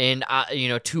senile and you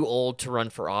know, too old to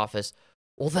run for office.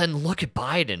 Well, then look at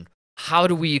Biden. How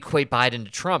do we equate Biden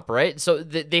to Trump, right? So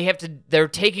they're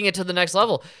taking it to the next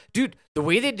level. Dude, the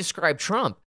way they describe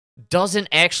Trump doesn't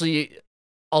actually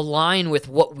align with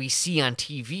what we see on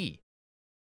TV.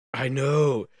 I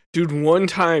know. Dude, one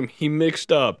time he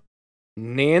mixed up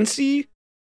Nancy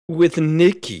with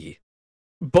Nikki.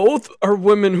 Both are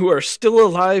women who are still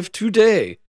alive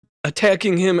today,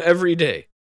 attacking him every day.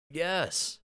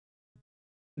 Yes.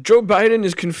 Joe Biden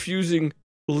is confusing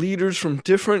leaders from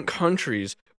different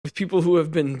countries with people who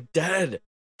have been dead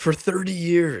for 30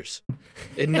 years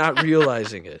and not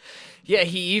realizing it. Yeah,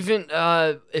 he even,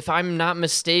 if I'm not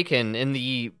mistaken, in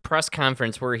the press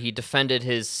conference where he defended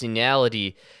his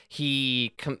senility,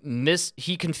 he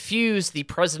confused the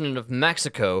president of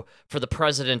Mexico for the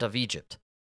president of Egypt.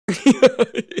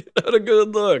 Not a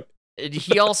good look.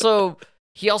 He also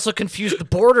confused the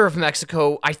border of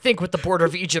Mexico, I think, with the border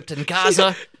of Egypt and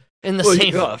Gaza in the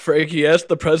same. Frank, he asked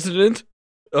the president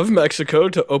of Mexico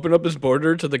to open up his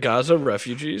border to the Gaza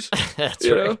refugees. That's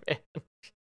right. Man.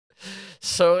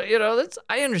 So, you know,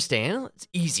 I understand. It's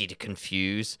easy to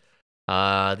confuse.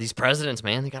 These presidents,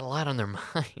 man, they got a lot on their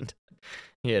mind.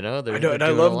 You know, I know, and I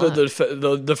love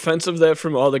the defense of that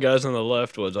from all the guys on the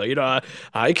left was like, you know,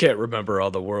 I can't remember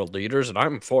all the world leaders, and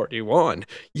I'm 41.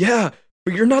 Yeah,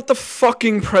 but you're not the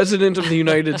fucking president of the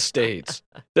United States.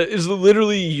 That is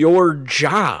literally your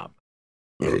job.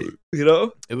 You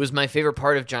know? It was my favorite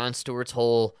part of Jon Stewart's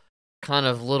whole kind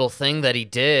of little thing that he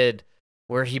did,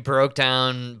 where he broke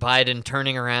down Biden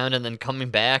turning around and then coming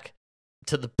back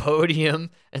to the podium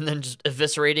and then just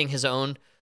eviscerating his own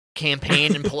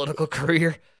campaign and political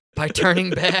career by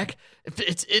turning back.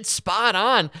 It's spot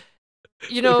on.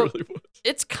 You know, it really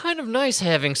it's kind of nice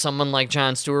having someone like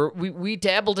Jon Stewart. We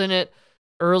dabbled in it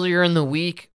earlier in the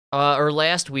week or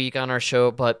last week on our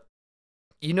show, but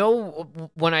you know,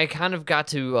 when I kind of got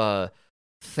to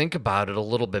think about it a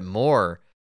little bit more,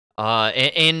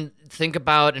 and think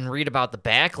about and read about the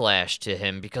backlash to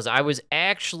him, because I was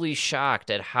actually shocked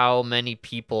at how many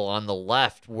people on the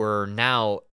left were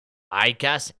now, I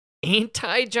guess,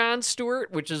 anti-Jon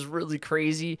Stewart, which is really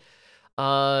crazy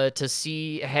to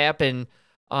see happen.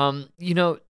 You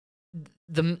know,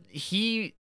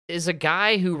 he is a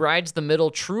guy who rides the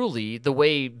middle truly the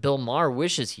way Bill Maher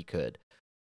wishes he could,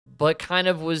 but kind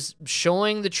of was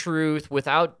showing the truth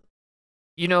without,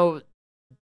 you know,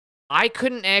 I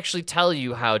couldn't actually tell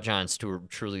you how Jon Stewart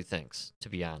truly thinks, to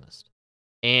be honest.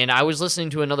 And I was listening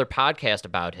to another podcast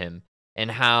about him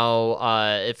and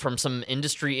how, from some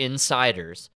industry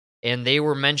insiders, and they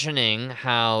were mentioning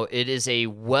how it is a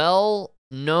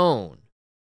well-known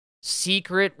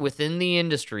secret within the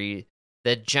industry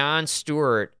that Jon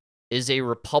Stewart is a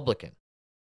Republican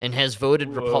and has voted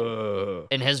Republican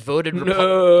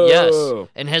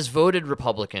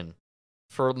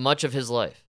for much of his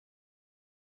life.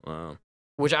 Wow.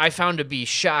 Which I found to be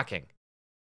shocking.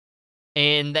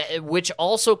 And which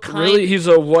also really, he's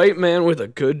a white man with a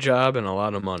good job and a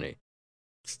lot of money.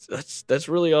 That's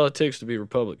really all it takes to be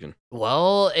Republican.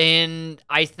 Well, and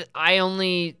I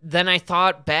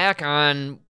thought back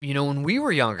on, you know, when we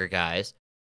were younger guys,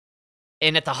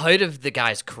 and at the height of the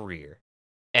guy's career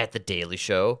at The Daily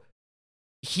Show,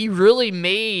 he really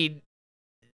made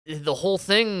the whole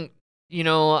thing, you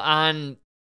know, on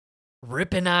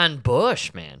ripping on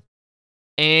Bush, man.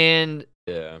 And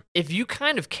if you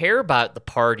kind of care about the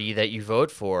party that you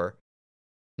vote for,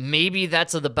 maybe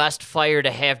that's the best fire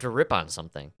to have to rip on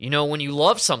something. You know, when you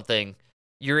love something,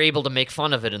 you're able to make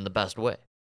fun of it in the best way.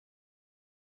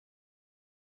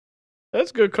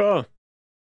 That's a good call.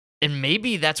 And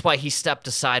maybe that's why he stepped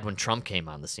aside when Trump came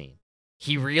on the scene.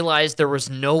 He realized there was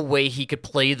no way he could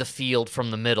play the field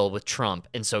from the middle with Trump,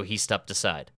 and so he stepped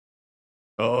aside.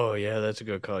 Oh, yeah, that's a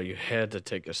good call. You had to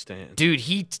take a stand. Dude,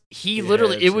 he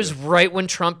literally, it was right when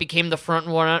Trump became the front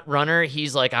runner.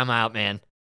 He's like, I'm out, man.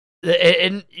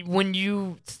 And when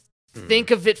you think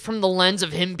of it from the lens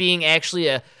of him being actually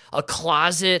a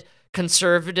closet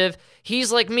conservative,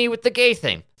 he's like me with the gay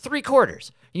thing.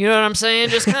 3/4. You know what I'm saying?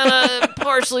 Just kind of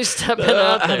partially stepping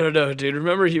out there. I don't know, dude.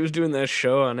 Remember he was doing that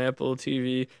show on Apple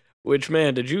TV? Which,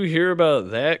 man, did you hear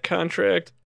about that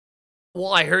contract?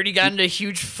 Well, I heard he got into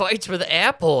huge fights with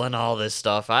Apple and all this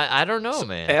stuff. I don't know,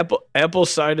 man. Apple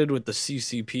sided with the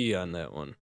CCP on that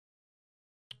one.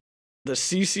 The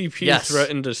CCP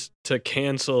threatened to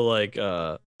cancel like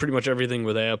pretty much everything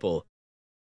with Apple,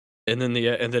 and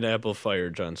then Apple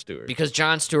fired Jon Stewart because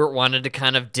Jon Stewart wanted to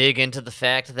kind of dig into the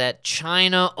fact that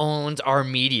China owns our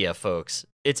media, folks.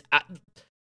 It's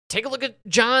take a look at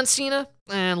John Cena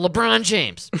and LeBron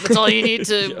James. That's all you need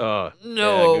to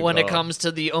know when it comes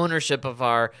to the ownership of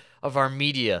our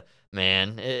media,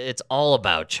 man. It's all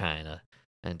about China.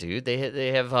 And dude,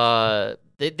 they have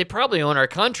they probably own our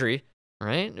country,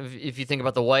 right? If you think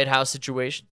about the White House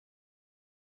situation.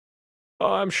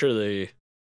 Oh, I'm sure they.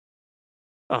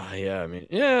 Oh yeah, I mean,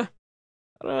 yeah.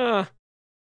 I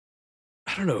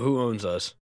don't know who owns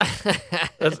us.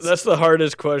 That's the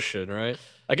hardest question, right?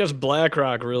 I guess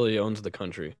BlackRock really owns the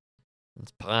country.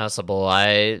 It's possible.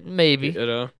 Maybe. You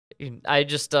know? I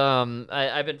just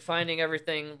I've been finding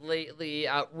everything lately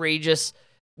outrageous.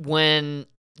 When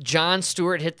Jon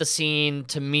Stewart hit the scene,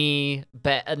 to me,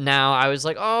 now I was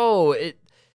like,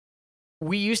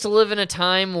 we used to live in a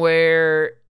time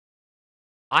where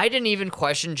I didn't even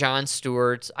question Jon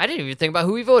Stewart's. I didn't even think about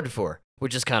who he voted for,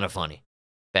 which is kind of funny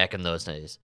back in those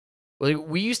days.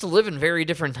 We used to live in very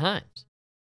different times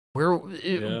where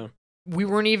we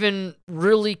weren't even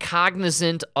really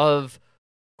cognizant of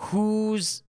who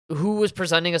was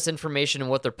presenting us information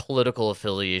and what their political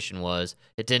affiliation was.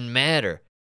 It didn't matter.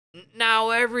 Now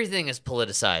everything is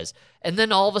politicized. And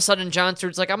then all of a sudden Jon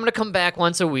Stewart's like, I'm going to come back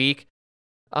once a week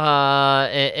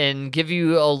and give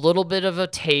you a little bit of a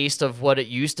taste of what it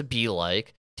used to be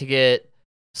like to get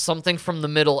something from the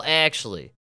middle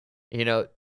actually. You know,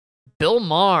 Bill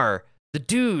Maher, the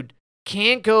dude,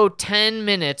 can't go 10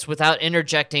 minutes without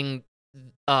interjecting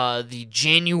the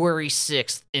January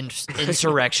 6th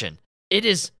insurrection. It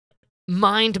is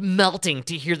mind-melting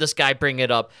to hear this guy bring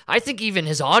it up. I think even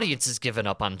his audience has given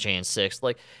up on Jan 6th.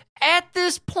 Like, at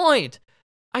this point,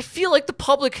 I feel like the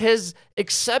public has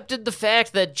accepted the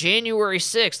fact that January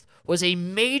 6th was a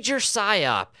major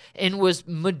psyop and was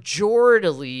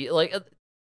mostly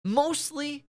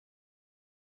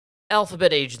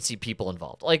alphabet agency people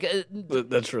involved. Like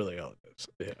that's really all it is.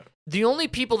 Yeah. The only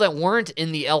people that weren't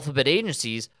in the alphabet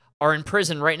agencies are in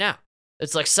prison right now.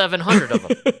 It's like 700 of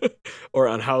them. Or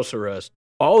on house arrest.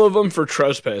 All of them for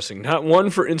trespassing, not one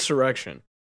for insurrection.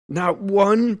 Not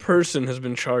one person has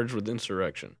been charged with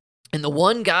insurrection. And the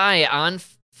one guy on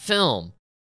film,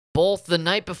 both the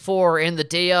night before and the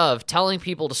day of, telling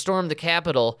people to storm the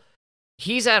Capitol,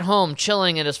 he's at home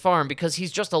chilling at his farm because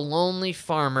he's just a lonely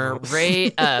farmer.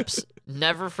 Ray Epps,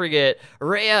 never forget,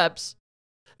 Ray Epps,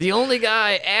 the only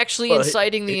guy actually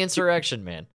inciting the insurrection,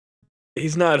 man.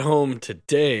 He's not home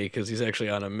today because he's actually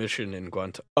on a mission in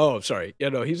Guantanamo. Oh, sorry. Yeah,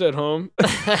 no, he's at home.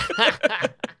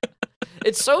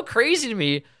 It's so crazy to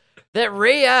me that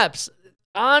Ray Epps,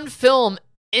 on film,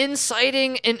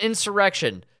 inciting an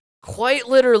insurrection, quite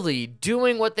literally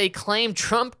doing what they claim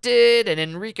Trump did and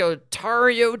Enrico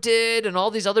Tarrio did and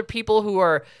all these other people who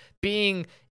are being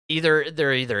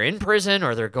they're either in prison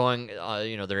or they're going,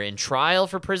 they're in trial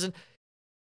for prison.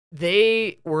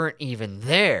 They weren't even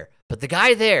there. But the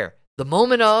guy there, the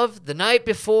moment of, the night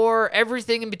before,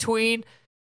 everything in between,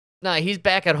 he's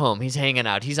back at home. He's hanging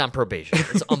out. He's on probation.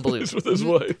 It's unbelievable. He's with his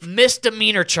wife.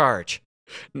 Misdemeanor charge.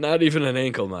 Not even an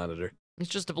ankle monitor. He's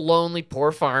just a lonely,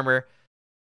 poor farmer.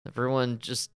 Everyone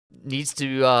just needs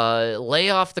to lay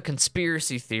off the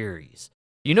conspiracy theories.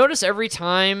 You notice every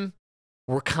time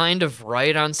we're kind of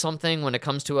right on something when it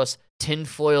comes to us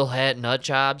tinfoil hat nut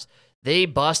jobs, they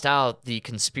bust out the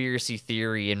conspiracy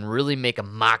theory and really make a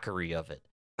mockery of it.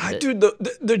 Dude,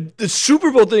 the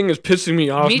Super Bowl thing is pissing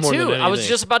me off. Me more too. Than anything. I was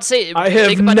just about to say.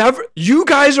 You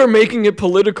guys are making it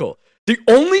political. The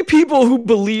only people who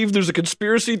believe there's a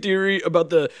conspiracy theory about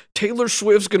the Taylor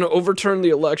Swift's going to overturn the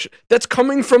election, that's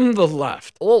coming from the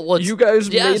left. Well, you guys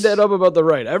made that up about the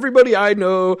right. Everybody I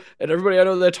know and everybody I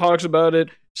know that talks about it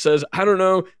says, I don't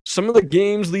know, some of the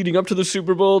games leading up to the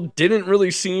Super Bowl didn't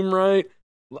really seem right.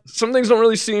 Some things don't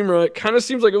really seem right. Kind of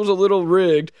seems like it was a little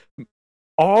rigged.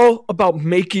 All about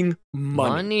making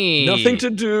money. Nothing to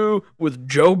do with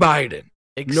Joe Biden.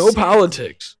 No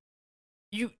politics.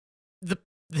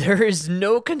 There is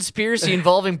no conspiracy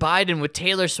involving Biden with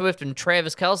Taylor Swift and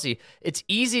Travis Kelce. It's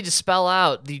easy to spell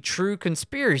out the true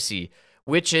conspiracy,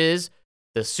 which is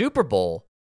the Super Bowl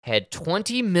had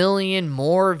 20 million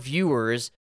more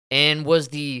viewers and was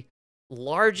the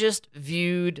largest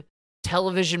viewed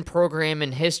television program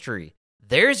in history.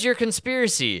 There's your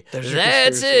conspiracy.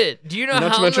 That's it. Do you know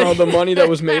Not to mention all the money that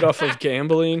was made off of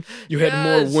gambling. You had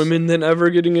more women than ever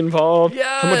getting involved.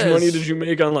 How much money did you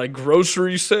make on like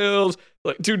grocery sales?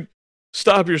 Like, dude,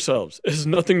 stop yourselves. It has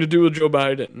nothing to do with Joe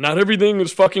Biden. Not everything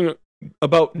is fucking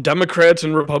about Democrats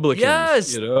and Republicans.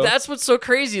 Yes, you know? That's what's so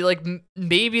crazy. Like,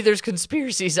 maybe there's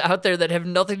conspiracies out there that have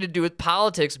nothing to do with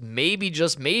politics. Maybe,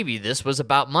 just maybe, this was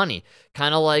about money.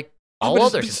 Kind of like all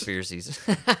other conspiracies.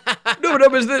 No,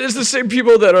 it's the same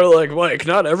people that are like, Mike,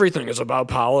 not everything is about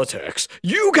politics.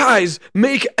 You guys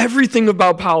make everything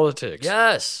about politics.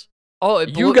 Yes.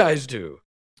 You guys do.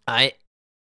 I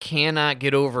cannot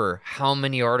get over how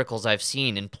many articles I've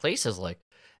seen in places like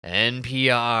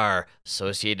NPR,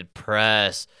 Associated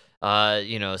Press,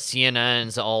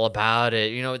 CNN's all about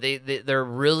it. They're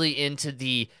really into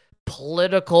the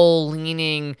political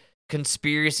leaning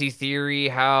conspiracy theory,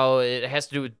 how it has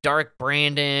to do with Dark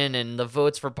Brandon and the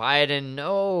votes for Biden.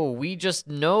 No, we just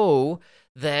know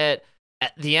that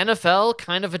the NFL,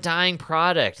 kind of a dying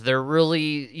product. They're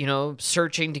really,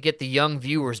 searching to get the young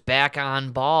viewers back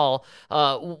on board.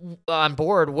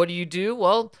 What do?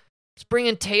 Well, let's bring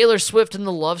in Taylor Swift and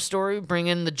the Love Story, bring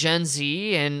in the Gen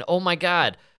Z, and oh my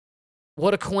God,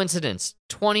 what a coincidence.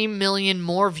 20 million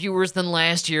more viewers than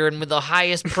last year and with the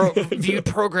highest viewed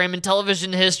program in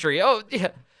television history. Oh, yeah.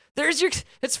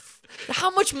 It's how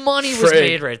much money was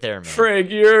made right there, man.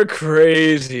 Frank, you're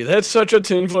crazy. That's such a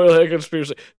tinfoil hat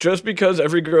conspiracy. Just because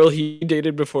every girl he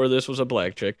dated before this was a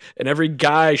black chick and every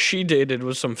guy she dated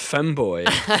was some femboy,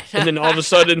 and then all of a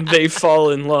sudden they fall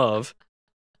in love.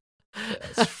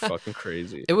 That's fucking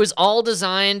crazy. It was all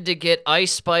designed to get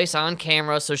Ice Spice on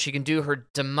camera so she can do her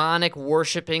demonic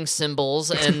worshipping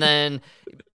symbols and then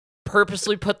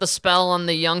purposely put the spell on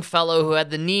the young fellow who had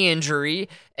the knee injury,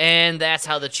 and that's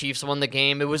how the Chiefs won the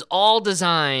game. It was all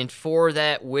designed for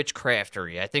that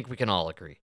witchcraftery. I think we can all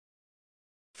agree.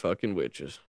 Fucking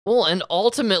witches. Well, and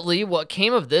ultimately, what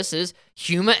came of this is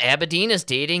Huma Abedin is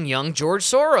dating young George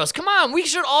Soros. Come on, we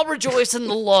should all rejoice in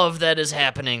the love that is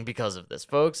happening because of this,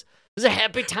 folks. These are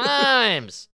happy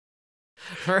times.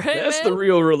 Right, That's the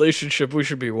real relationship we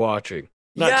should be watching.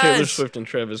 Not Taylor Swift and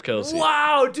Travis Kelce.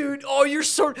 Wow, dude. Oh, you're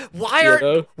so...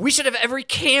 We should have every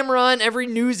camera and every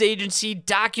news agency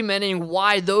documenting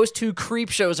why those two creep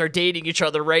shows are dating each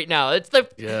other right now.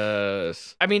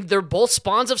 Yes. I mean, they're both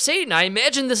spawns of Satan. I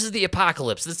imagine this is the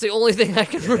apocalypse. That's the only thing I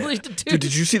can really do. Dude,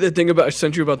 did you see that thing I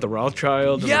sent you about the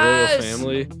Rothschild and the royal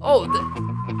family?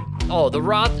 The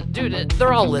Roth... Dude,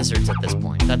 they're all lizards at this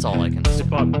point. That's all I can say. It's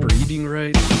about breeding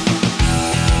rights.